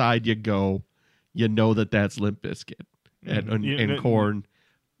 either side you go, you know that's Limp Bizkit. And Korn,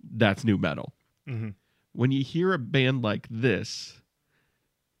 that's new metal. Mhm. When you hear a band like this,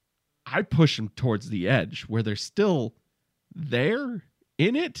 I push them towards the edge where they're still there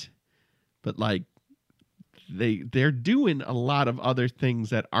in it, but like they're doing a lot of other things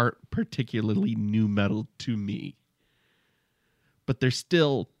that aren't particularly new metal to me, but they're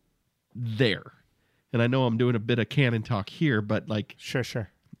still there. And I know I'm doing a bit of canon talk here, but like, Sure.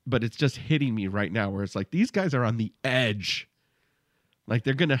 but it's just hitting me right now where it's like these guys are on the edge. Like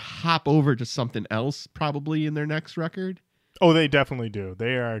they're going to hop over to something else probably in their next record. Oh, they definitely do.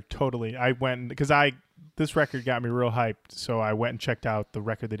 They are totally. I went because this record got me real hyped, so I went and checked out the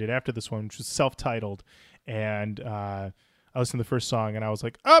record they did after this one, which was self-titled, and I listened to the first song, and I was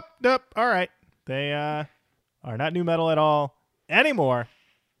like, nope, all right, they are not new metal at all anymore,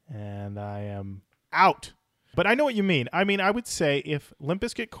 and I am out. But I know what you mean. I mean, I would say if Limp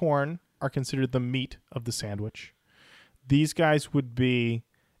Bizkit Korn are considered the meat of the sandwich, these guys would be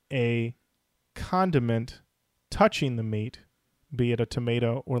a condiment touching the meat, be it a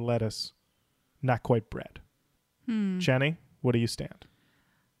tomato or lettuce, not quite bread. Jenny, what do you stand?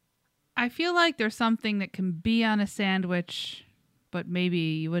 I feel like there's something that can be on a sandwich, but maybe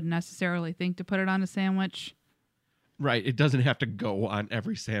you wouldn't necessarily think to put it on a sandwich. Right. It doesn't have to go on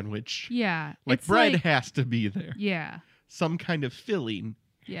every sandwich. Yeah. Like it's bread like, has to be there. yeah. Some kind of filling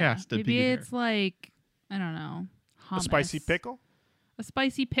Yeah. has to maybe be there. it's like, I don't know, hummus. A spicy pickle? A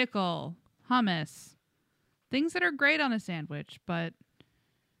spicy pickle, hummus. Things that are great on a sandwich, but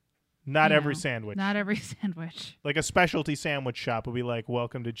Not you every know, sandwich. Not every sandwich. Like a specialty sandwich shop would be like,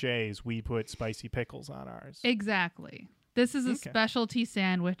 welcome to Jay's. We put spicy pickles on ours. Exactly. This is a Okay. specialty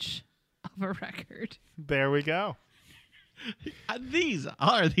sandwich of a record. There we go. These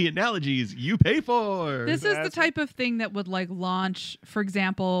are the analogies you pay for. This is the That's- type of thing that would like launch, for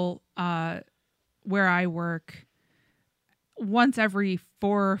example, where I work, once every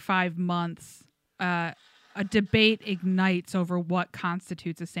 4 or 5 months, a debate ignites over what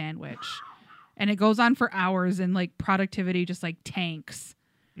constitutes a sandwich. And it goes on for hours and like productivity just like tanks.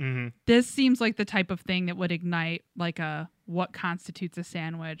 Mm-hmm. This seems like the type of thing that would ignite like a what constitutes a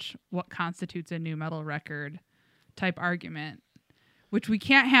sandwich, what constitutes a new metal record type argument, which we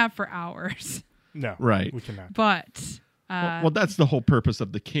can't have for hours. No. Right. We cannot. But well, that's the whole purpose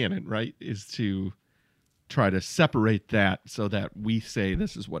of the canon, right? Is to try to separate that so that we say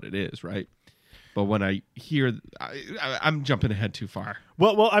this is what it is, right? But when I hear, I'm jumping ahead too far.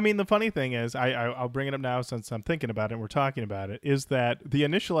 Well, I mean, the funny thing is, I'll bring it up now since I'm thinking about it and we're talking about it, is that the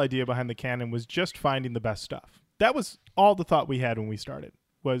initial idea behind the canon was just finding the best stuff. That was all the thought we had when we started,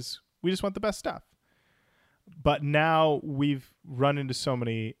 was we just want the best stuff. But now we've run into so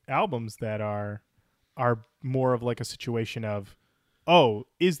many albums that are more of like a situation of, oh,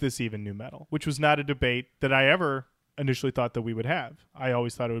 is this even new metal? Which was not a debate that I ever initially thought that we would have. I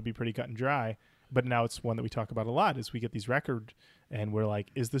always thought it would be pretty cut and dry. But now it's one that we talk about a lot is we get these records and we're like,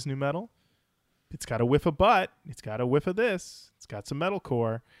 is this new metal? It's got a whiff of butt. It's got a whiff of this. It's got some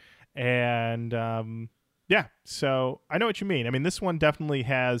metalcore. And yeah, so I know what you mean. I mean, this one definitely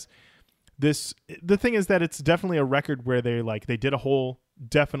has this. The thing is that it's definitely a record where they did a whole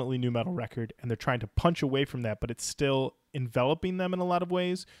definitely new metal record and they're trying to punch away from that, but it's still enveloping them in a lot of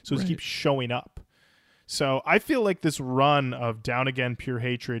ways. So it keeps showing up. So I feel like this run of Down Again, Pure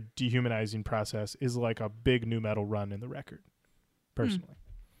Hatred, Dehumanizing Process is like a big new metal run in the record, personally.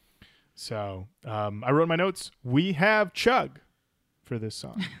 So I wrote in my notes, we have Chug for this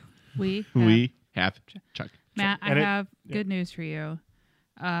song. we have Chuck. Matt, I And have good news for you.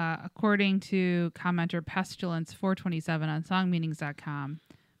 According to commenter Pestilence 427 on songmeanings.com,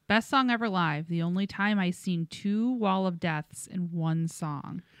 best song ever live. The only time I seen 2 Wall of Deaths in one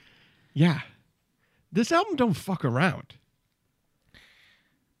song. Yeah. This album don't fuck around.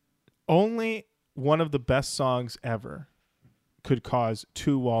 Only one of the best songs ever could cause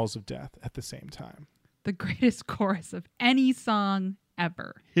 2 walls of death at the same time. The greatest chorus of any song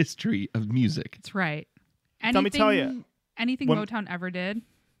ever. History of music. That's right. Let me tell you. Anything when- Motown ever did,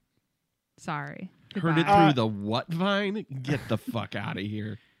 sorry. Heard it Goodbye. through the what vine? Get the fuck out of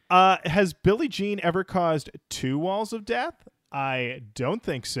here. Has Billie Jean ever caused 2 walls of death? I don't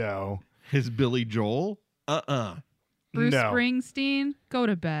think so. His Billy Joel? Bruce No. Springsteen, go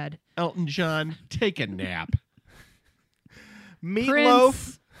to bed. Elton John, take a nap. Meatloaf.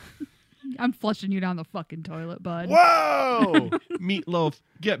 Prince, I'm flushing you down the fucking toilet, bud. Whoa! Meatloaf,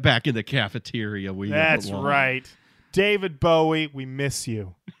 get back in the cafeteria. That's right. David Bowie, we miss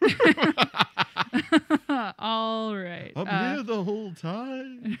you. All right. I'm here the whole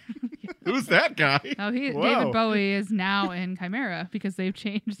time. Who's that guy? Oh, Whoa. David Bowie is now in Chimaira because they've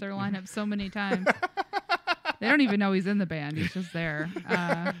changed their lineup so many times. They don't even know he's in the band. He's just there.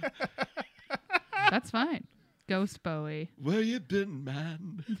 That's fine. Ghost Bowie. Where you been,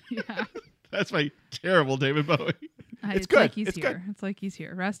 man? Yeah. That's my terrible David Bowie. It's Like good. he's It's here. good. It's like he's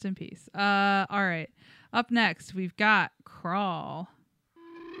here. Rest in peace. All right. Up next, we've got Crawl.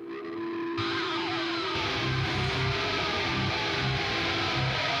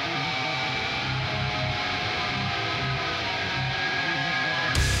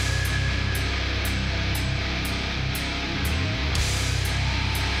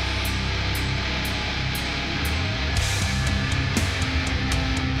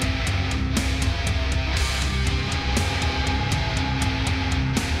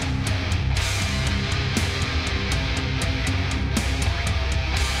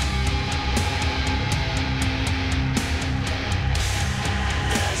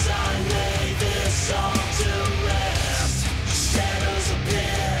 As I lay this song to rest, shadows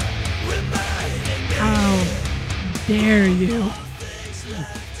appear, reminding me How dare you?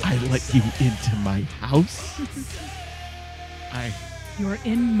 I let you into my house. You're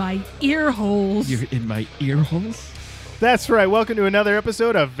in my ear holes. You're in my ear holes. That's right. Welcome to another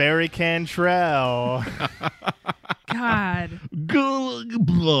episode of Very Cantrell. God. No.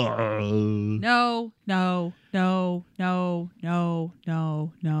 No, no, no, no, no,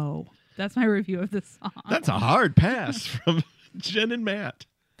 no, no. That's my review of this song. That's a hard pass from Jen and Matt.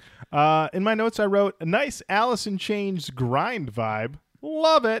 In my notes, I wrote a nice Alice in Chains grind vibe.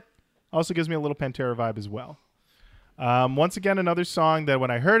 Love it. Also gives me a little Pantera vibe as well. Once again, another song that when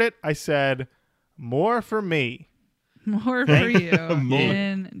I heard it, I said, more for me. More for you. More.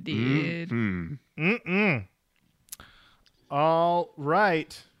 Indeed. Mm-mm. All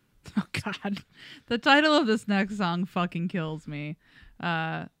right. Oh, God. The title of this next song fucking kills me,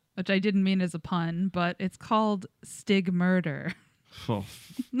 which I didn't mean as a pun, but it's called Stig Murder. Oh.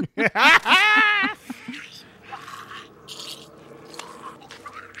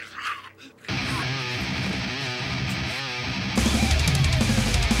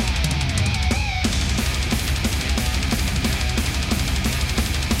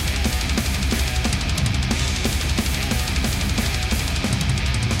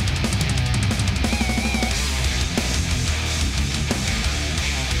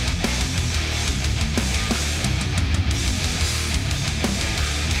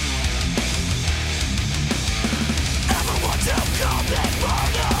 everyone to commit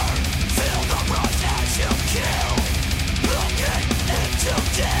murder. Feel the rush as you kill. Looking into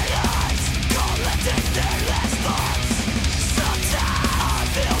dead eyes, collecting their last thoughts. Sometimes I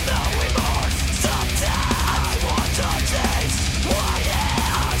feel no remorse. Sometimes I want to taste. Why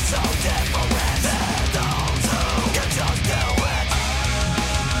am I so different than those who can just do it?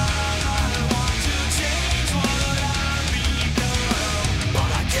 I want to change what I've become, but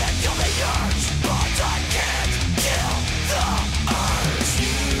I can't kill the urge. But I can't kill the urge.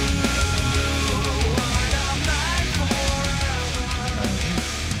 You are not mine forever.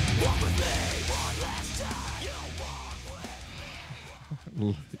 Walk with me one last time. You walk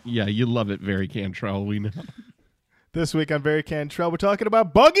with. Yeah, you love it, Very Cantrell. We know. This week on Very Cantrell, we're talking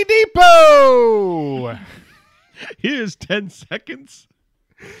about Buggy Depot. Here's 10 seconds.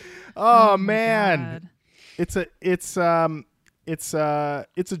 Oh, my man. God. It's a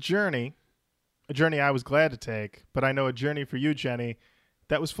journey. A journey I was glad to take, but I know a journey for you, Jenny,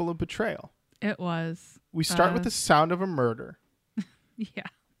 that was full of betrayal. It was. We start with the sound of a murder, Yeah.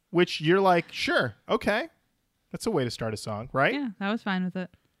 which you're like, sure, okay. That's a way to start a song, right? Yeah, I was fine with it.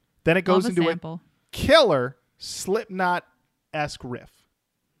 Then it goes Love a into a sample. killer Slipknot-esque riff.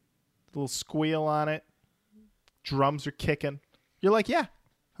 A little squeal on it. Drums are kicking. You're like, yeah,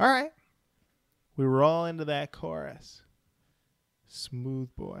 all right. We were all into that chorus. Smooth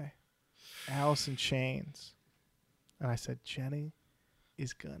Boy. Alice in Chains. And I said, Jenny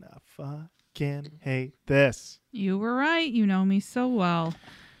is gonna fucking hate this. You were right. You know me so well.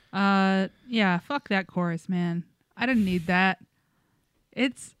 Yeah, fuck that chorus, man. I didn't need that.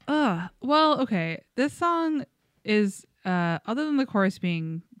 It's, well, okay. This song is, other than the chorus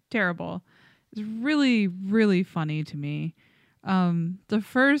being terrible, is really, really funny to me. The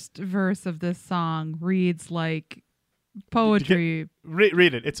first verse of this song reads like poetry.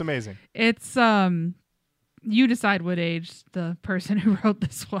 Read it. It's amazing. It's, you decide what age the person who wrote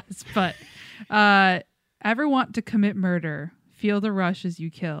this was, but, ever want to commit murder, feel the rush as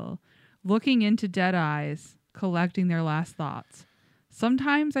you kill, looking into dead eyes, collecting their last thoughts.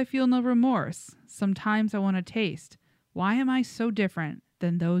 Sometimes I feel no remorse. Sometimes I want to taste. Why am I so different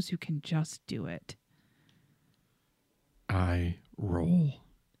than those who can just do it? I roll.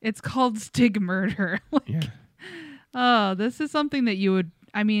 It's called Stig Murder. Yeah. Oh, this is something that you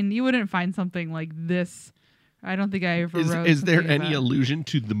wouldn't find something like this. I don't think I ever wrote. Is there something any about- allusion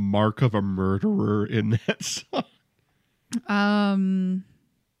to the mark of a murderer in that song?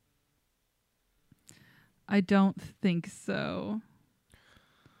 I don't think so.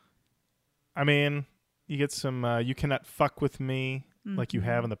 I mean, you get some, you cannot fuck with me like you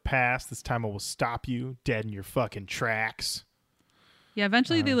have in the past. This time I will stop you dead in your fucking tracks. Yeah,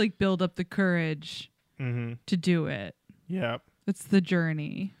 eventually they like build up the courage to do it. Yep. It's the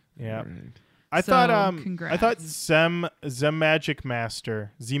journey. Yep. Right. I So, thought I congrats. thought Z Magic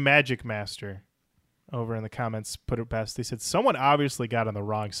Master over in the comments put it best. They said someone obviously got on the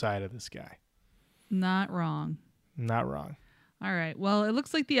wrong side of this guy. Not wrong. Not wrong. All right. Well, it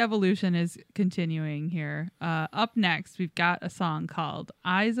looks like the evolution is continuing here. Up next, we've got a song called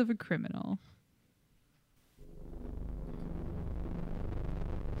Eyes of a Criminal.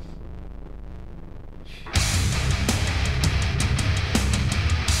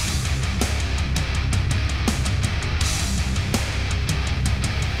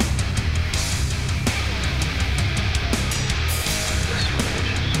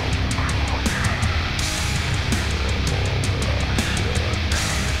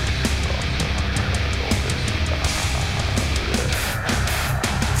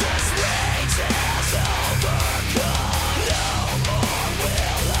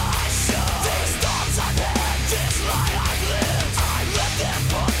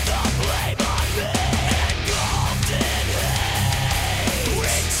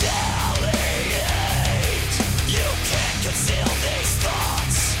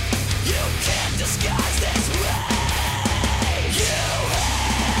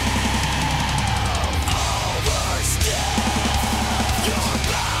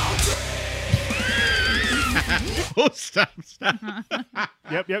 Oh, stop.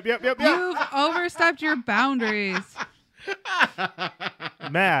 Yep. You've overstepped your boundaries.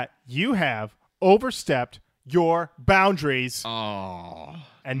 Matt, you have overstepped your boundaries. Oh.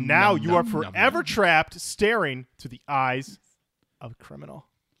 And now you are nom, forever trapped staring to the eyes of a criminal.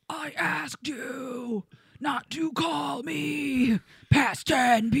 I asked you not to call me past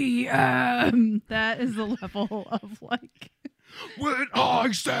 10 p.m. That is the level of like... When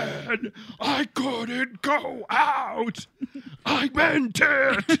I said I couldn't go out, I meant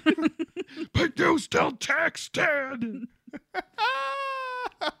it. But you still texted.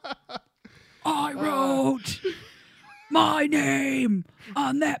 I wrote my name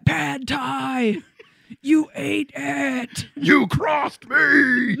on that pad thai. You ate it. You crossed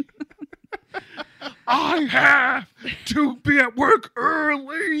me. I have to be at work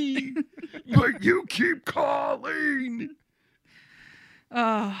early, but you keep calling.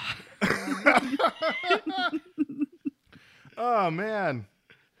 Oh, man.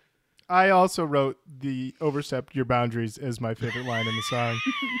 I also wrote the overstepped your boundaries as my favorite line in the song.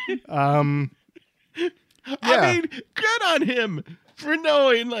 I mean, good on him for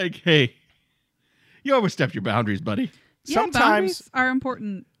knowing, like, hey, you overstepped your boundaries, buddy. Yeah, Sometimes, boundaries are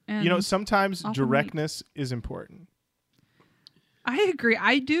important. And sometimes often directness is important. I agree.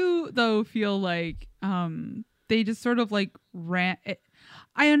 I do, though, feel like they just sort of like ran.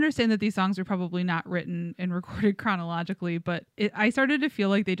 I understand that these songs are probably not written and recorded chronologically, but I started to feel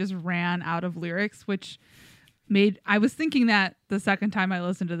like they just ran out of lyrics, which I was thinking that the second time I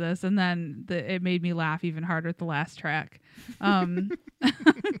listened to this, and then it made me laugh even harder at the last track.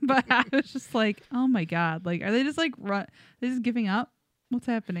 But I was just like, oh my God, like, are they just like, they're just giving up? What's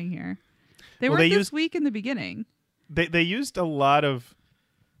happening here? They weren't this weak in the beginning. They used a lot of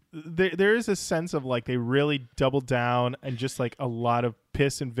there is a sense of like they really double down and just like a lot of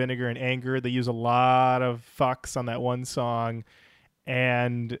piss and vinegar and anger. They use a lot of fucks on that one song,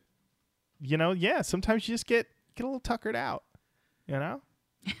 and sometimes you just get a little tuckered out,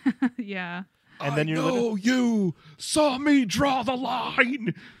 Yeah. And then you saw me draw the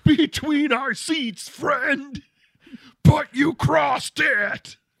line between our seats, friend, but you crossed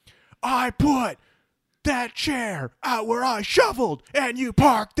it. I put that chair out where I shoveled, and you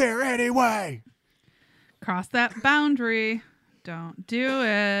parked there anyway. Cross that boundary. Don't do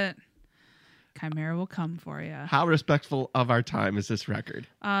it. Chimaira will come for you. How respectful of our time is this record?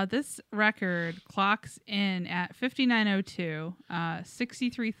 This record clocks in at 59:02,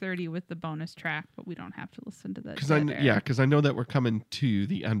 63:30 with the bonus track, but we don't have to listen to that. Because I know that we're coming to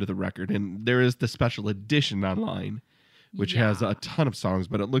the end of the record, and there is the special edition online, which has a ton of songs,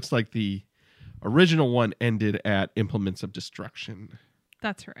 but it looks like the original one ended at Implements of Destruction.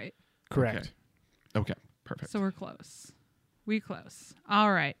 That's right. Correct. Okay, perfect. So we're close. We close.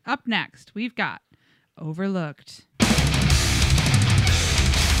 All right. Up next, we've got Overlooked.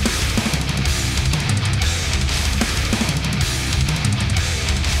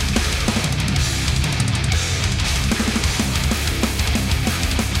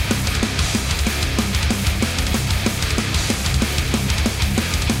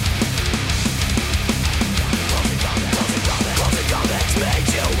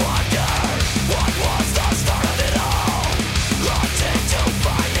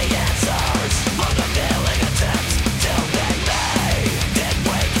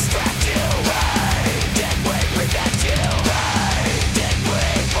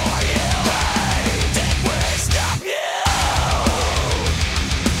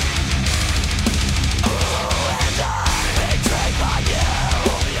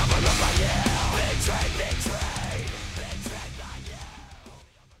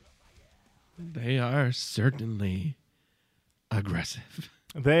 They are certainly aggressive.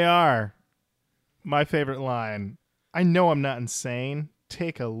 They are. My favorite line. I know I'm not insane.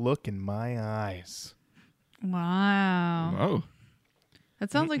 Take a look in my eyes. Wow. Oh.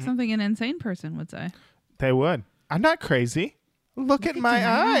 That sounds like something an insane person would say. They would. I'm not crazy. Look at my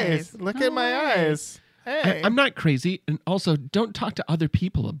eyes. Look No at my way. eyes. Hey. I'm not crazy, and also don't talk to other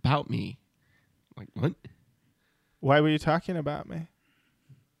people about me. Like, what? Why were you talking about me?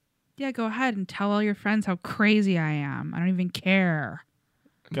 Yeah, go ahead and tell all your friends how crazy I am. I don't even care.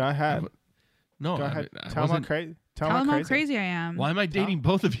 Go ahead. No, Go ahead. I Tell them how wasn't. crazy. Tell them how crazy I am. Why am I dating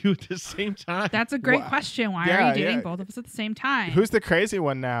both of you at the same time? That's a great Well, question. Why yeah, are you dating yeah. both of us at the same time? Who's the crazy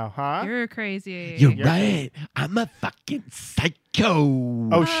one now, huh? You're crazy. You're right. I'm a fucking psycho.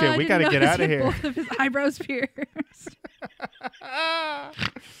 Oh I shit, we didn't gotta get notice out of he had here. Both of his eyebrows pierced.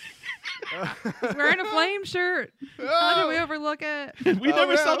 He's wearing a flame shirt. How do we overlook it? We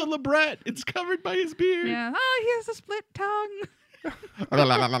never saw no. the libret. It's covered by his beard. Yeah. Oh, he has a split tongue. Oh,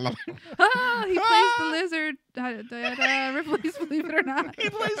 he plays the lizard. Ripley's Believe It or Not. He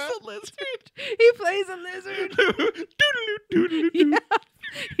plays the lizard. He plays a lizard. Yeah.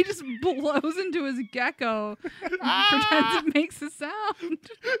 He just blows into his gecko and pretends it makes a sound.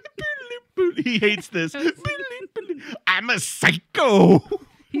 He hates this. I'm a psycho.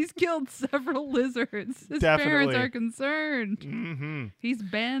 He's killed several lizards. His Definitely. parents are concerned. Mm-hmm. He's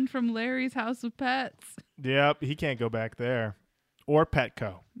banned from Larry's House of Pets. Yep, he can't go back there. Or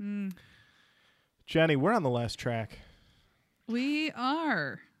Petco. Jenny, we're on the last track. We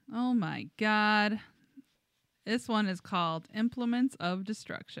are. Oh my God. This one is called Implements of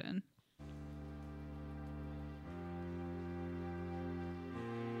Destruction.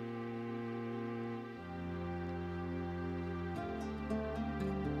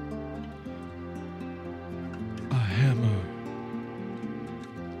 A hammer.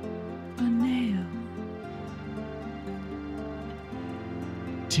 A nail.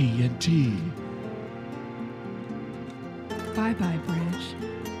 TNT. Bye-bye, bridge.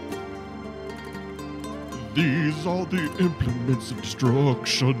 These are the implements of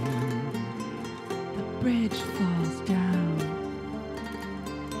destruction. The bridge falls down.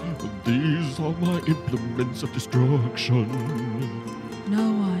 These are my implements of destruction.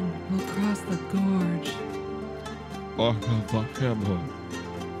 No one will cross the gorge. I have a hammer.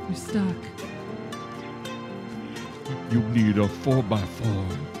 You're stuck. You need a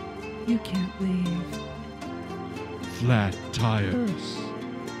 4x4. You can't leave. Flat tires.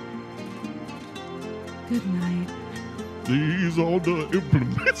 Good night. These are the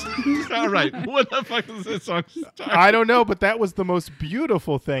implements. All right. What the fuck is this song start? I don't know, but that was the most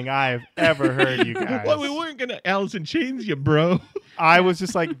beautiful thing I've ever heard, you guys. Well, we weren't going to Alice in Chains you, bro. I was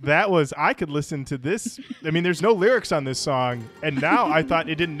just like, I could listen to this. I mean, there's no lyrics on this song, and now I thought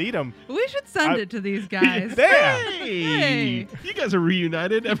it didn't need them. We should send it to these guys. Hey, you guys are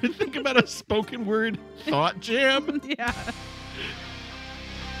reunited. Ever think about a spoken word thought jam? Yeah.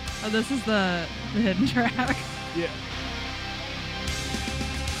 Oh, this is the hidden track. Yeah.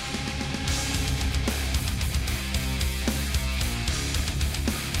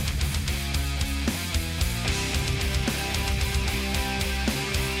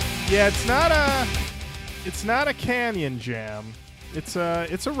 Yeah, it's not a canyon jam. It's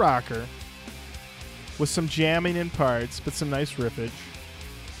a rocker with some jamming in parts, but some nice riffage.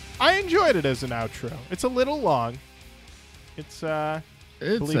 I enjoyed it as an outro. It's a little long. It's got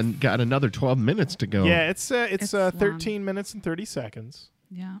another 12 minutes to go. Yeah, it's 13 long. minutes and 30 seconds.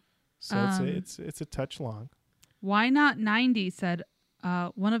 Yeah. So it's a touch long. Why Not 90 said,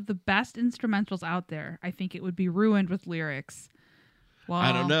 one of the best instrumentals out there. I think it would be ruined with lyrics. Well,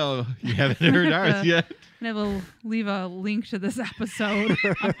 I don't know. You haven't heard ours yet. I will leave a link to this episode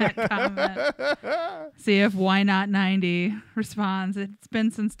on that comment. See if Why Not 90 responds. It's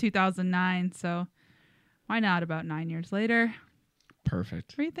been since 2009, so why not about 9 years later?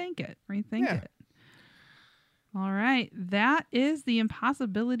 Perfect. Rethink it. It. All right. That is the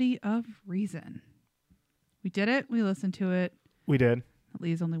Impossibility of Reason. We did it. We listened to it. We did. That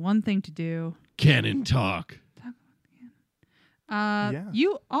leaves only one thing to do. Canon talk.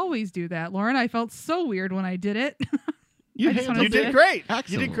 You always do that, Lauren. I felt so weird when I did it. You did great.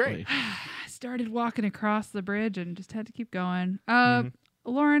 Excellently. You did great. I started walking across the bridge and just had to keep going.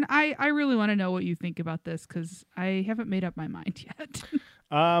 Lauren, I really want to know what you think about this because I haven't made up my mind yet.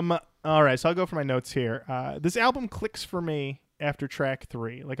 All right, so I'll go for my notes here. This album clicks for me after track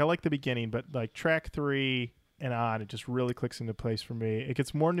 3. Like, I like the beginning, but like track 3 and on, it just really clicks into place for me. It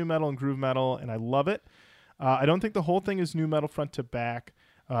gets more nu metal and groove metal, and I love it. I don't think the whole thing is nu metal front to back,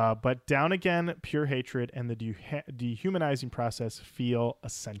 but Down Again, Pure Hatred, and the dehumanizing process feel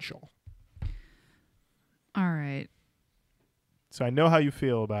essential. All right. So I know how you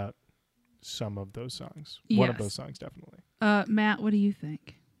feel about some of those songs. Yes. One of those songs, definitely. Matt, what do you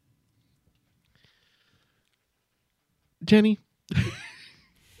think? Jenny?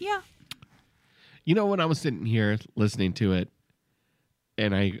 Yeah. You know, when I was sitting here listening to it,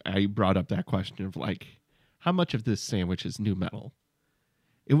 and I brought up that question of like, how much of this sandwich is nu metal?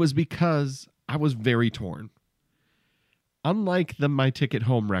 It was because I was very torn. Unlike the My Ticket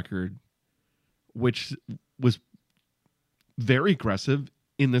Home record, which was very aggressive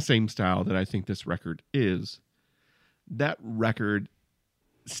in the same style that I think this record is, that record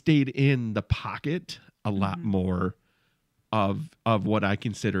stayed in the pocket a lot more of what I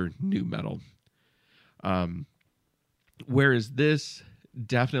consider nu metal. Whereas this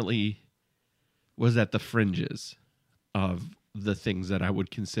definitely was at the fringes of the things that I would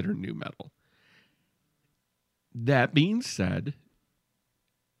consider nu metal. That being said,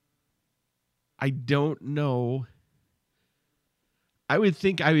 I don't know. I would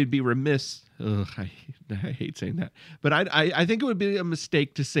think I would be remiss. I hate saying that. But I think it would be a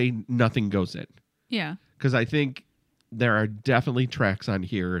mistake to say nothing goes in. Yeah. Because I think there are definitely tracks on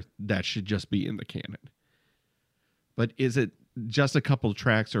here that should just be in the canon. But is it just a couple of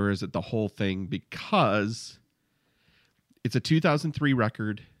tracks or is it the whole thing? Because it's a 2003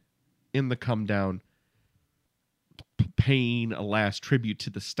 record in the Come Down, paying a last tribute to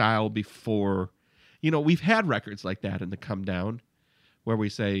the style before. You know, we've had records like that in the Come Down where we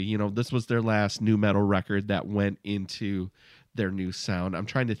say, you know, this was their last nu metal record that went into their new sound. I'm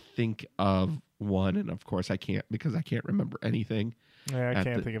trying to think of one, and of course I can't because I can't remember anything. Yeah, I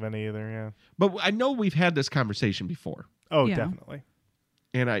can't think of any either, yeah. But I know we've had this conversation before. Oh, Yeah. definitely.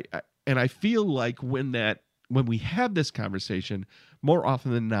 And I feel like when we have this conversation, more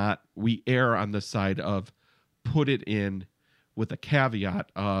often than not, we err on the side of put it in with a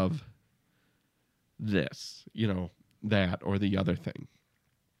caveat of this, you know, that or the other thing.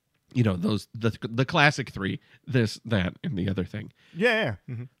 You know, those the classic 3, this, that, and the other thing. Yeah.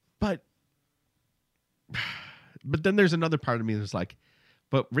 Mm-hmm. But then there's another part of me that's like,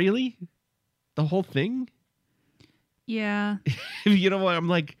 but really? The whole thing? Yeah. You know what? I'm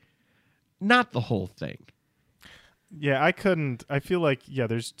like, not the whole thing. Yeah, I feel like, yeah,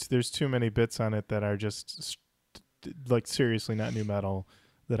 there's too many bits on it that are just like seriously not nu metal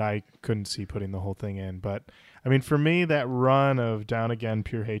that I couldn't see putting the whole thing in. But I mean, for me, that run of Down Again,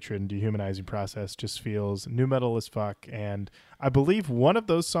 Pure Hatred, and Dehumanizing Process just feels nu metal as fuck. And I believe one of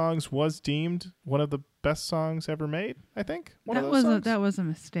those songs was deemed one of the best songs ever made. I think That was a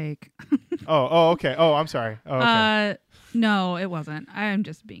mistake. Okay. Oh, I'm sorry. Oh, okay. No, it wasn't. I'm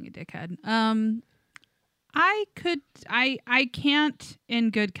just being a dickhead. I can't in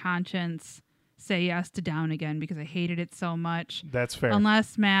good conscience say yes to Down Again because I hated it so much. That's fair.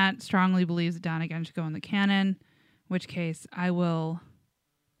 Unless Matt strongly believes that Down Again should go in the canon, in which case I will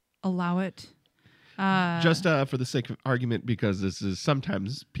allow it. Just for the sake of argument, because this is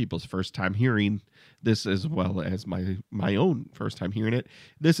sometimes people's first time hearing this as well as my own first time hearing it.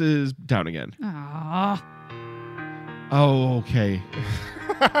 This is Down Again. Aww. Oh, okay.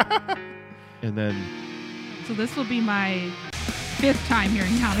 And then... So this will be my 5th time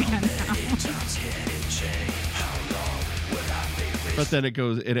hearing Down Again now. But then it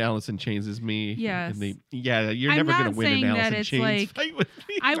goes, it Alice in Chains is me. Yes. You're I'm never going not to win saying an that Alice in it's Chains like- fight with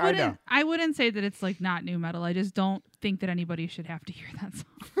me. I wouldn't say that it's like not new metal. I just don't think that anybody should have to hear that song.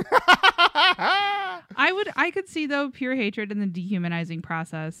 I could see though Pure Hatred and the Dehumanizing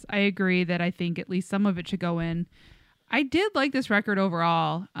Process. I agree that I think at least some of it should go in. I did like this record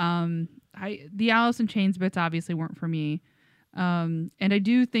overall. The Alice in Chains bits obviously weren't for me. And I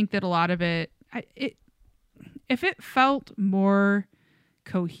do think that a lot of it if it felt more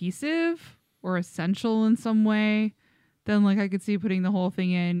cohesive or essential in some way, then like I could see putting the whole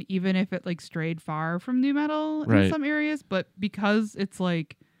thing in, even if it like strayed far from new metal in some areas. But because it's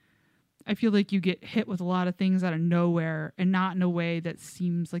like, I feel like you get hit with a lot of things out of nowhere and not in a way that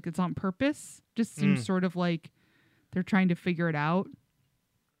seems like it's on purpose. Just seems sort of like they're trying to figure it out.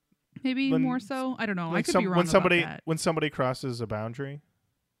 Maybe more so. I don't know. I could be wrong about that. When somebody crosses a boundary,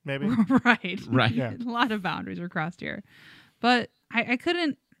 maybe. Right. Yeah. A lot of boundaries were crossed here. But I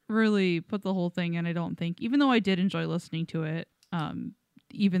couldn't really put the whole thing in, I don't think, even though I did enjoy listening to it,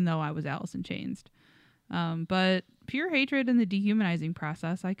 even though I was Alice in Chains. But Pure Hatred and the Dehumanizing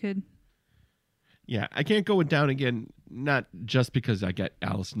Process, I could... Yeah, I can't go with Down Again, not just because I get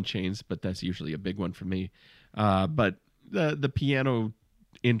Alice in Chains, but that's usually a big one for me. But the piano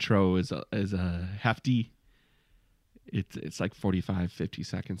intro is a hefty. It's like 45, 50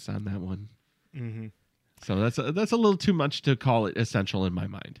 seconds on that one. Mm-hmm. So that's a little too much to call it essential in my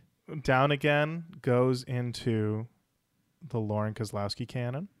mind. Down Again goes into the Lauren Kozlowski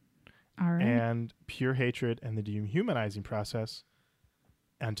canon. All right. And Pure Hatred and the Dehumanizing Process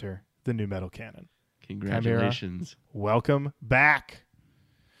enter the new metal canon. Congratulations. Chimaira, welcome back.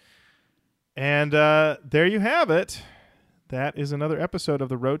 And there you have it. That is another episode of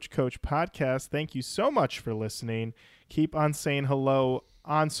the Roach Coach podcast. Thank you so much for listening. Keep on saying hello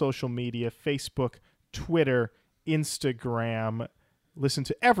on social media, Facebook, Twitter, Instagram. Listen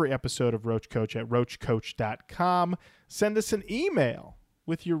to every episode of Roach Coach at roachcoach.com. Send us an email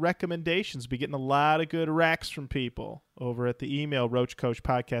with your recommendations. Be getting a lot of good recs from people over at the email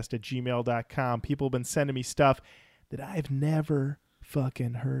roachcoachpodcast@gmail.com. People have been sending me stuff that I've never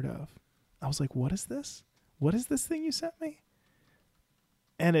fucking heard of. I was like, what is this? What is this thing you sent me?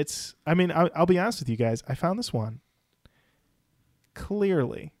 And it's, I mean, I'll be honest with you guys. I found this one.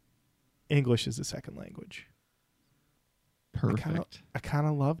 Clearly, English is a second language. Perfect. I kind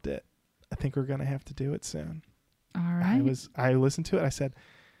of loved it. I think we're going to have to do it soon. All right. I listened to it. I said,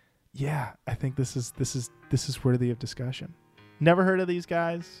 yeah, I think this is worthy of discussion. Never heard of these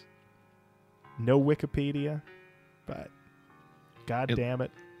guys. No Wikipedia, but God damn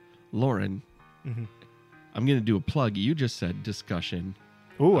it. Lauren, Mm-hmm. I'm going to do a plug. You just said discussion.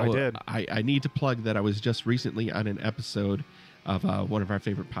 Ooh, I did. I need to plug that I was just recently on an episode of one of our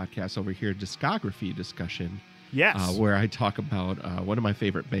favorite podcasts over here, Discography Discussion. Yes. Where I talk about one of my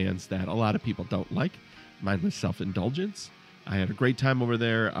favorite bands that a lot of people don't like, Mindless Self-Indulgence. I had a great time over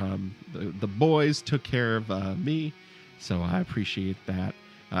there. The boys took care of me, so I appreciate that.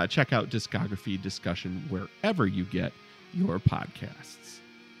 Check out Discography Discussion wherever you get your podcasts.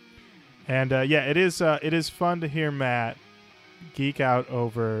 And it is fun to hear Matt geek out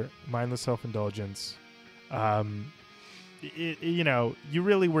over Mindless Self-Indulgence. You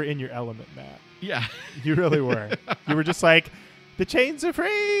really were in your element, Matt. Yeah. You really were. You were just like, the chains are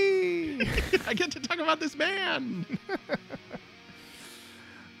free. I get to talk about this band.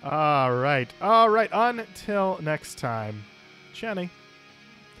 All right. Until next time, Jenny,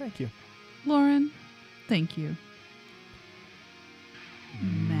 thank you. Lauren, thank you.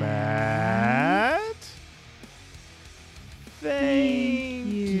 Matt, thank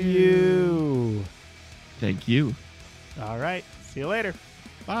you. Thank you. All right. See you later.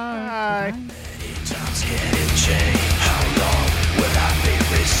 Bye. Bye. Many times can it change? How long will I be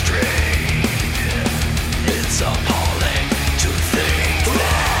restrained? It's a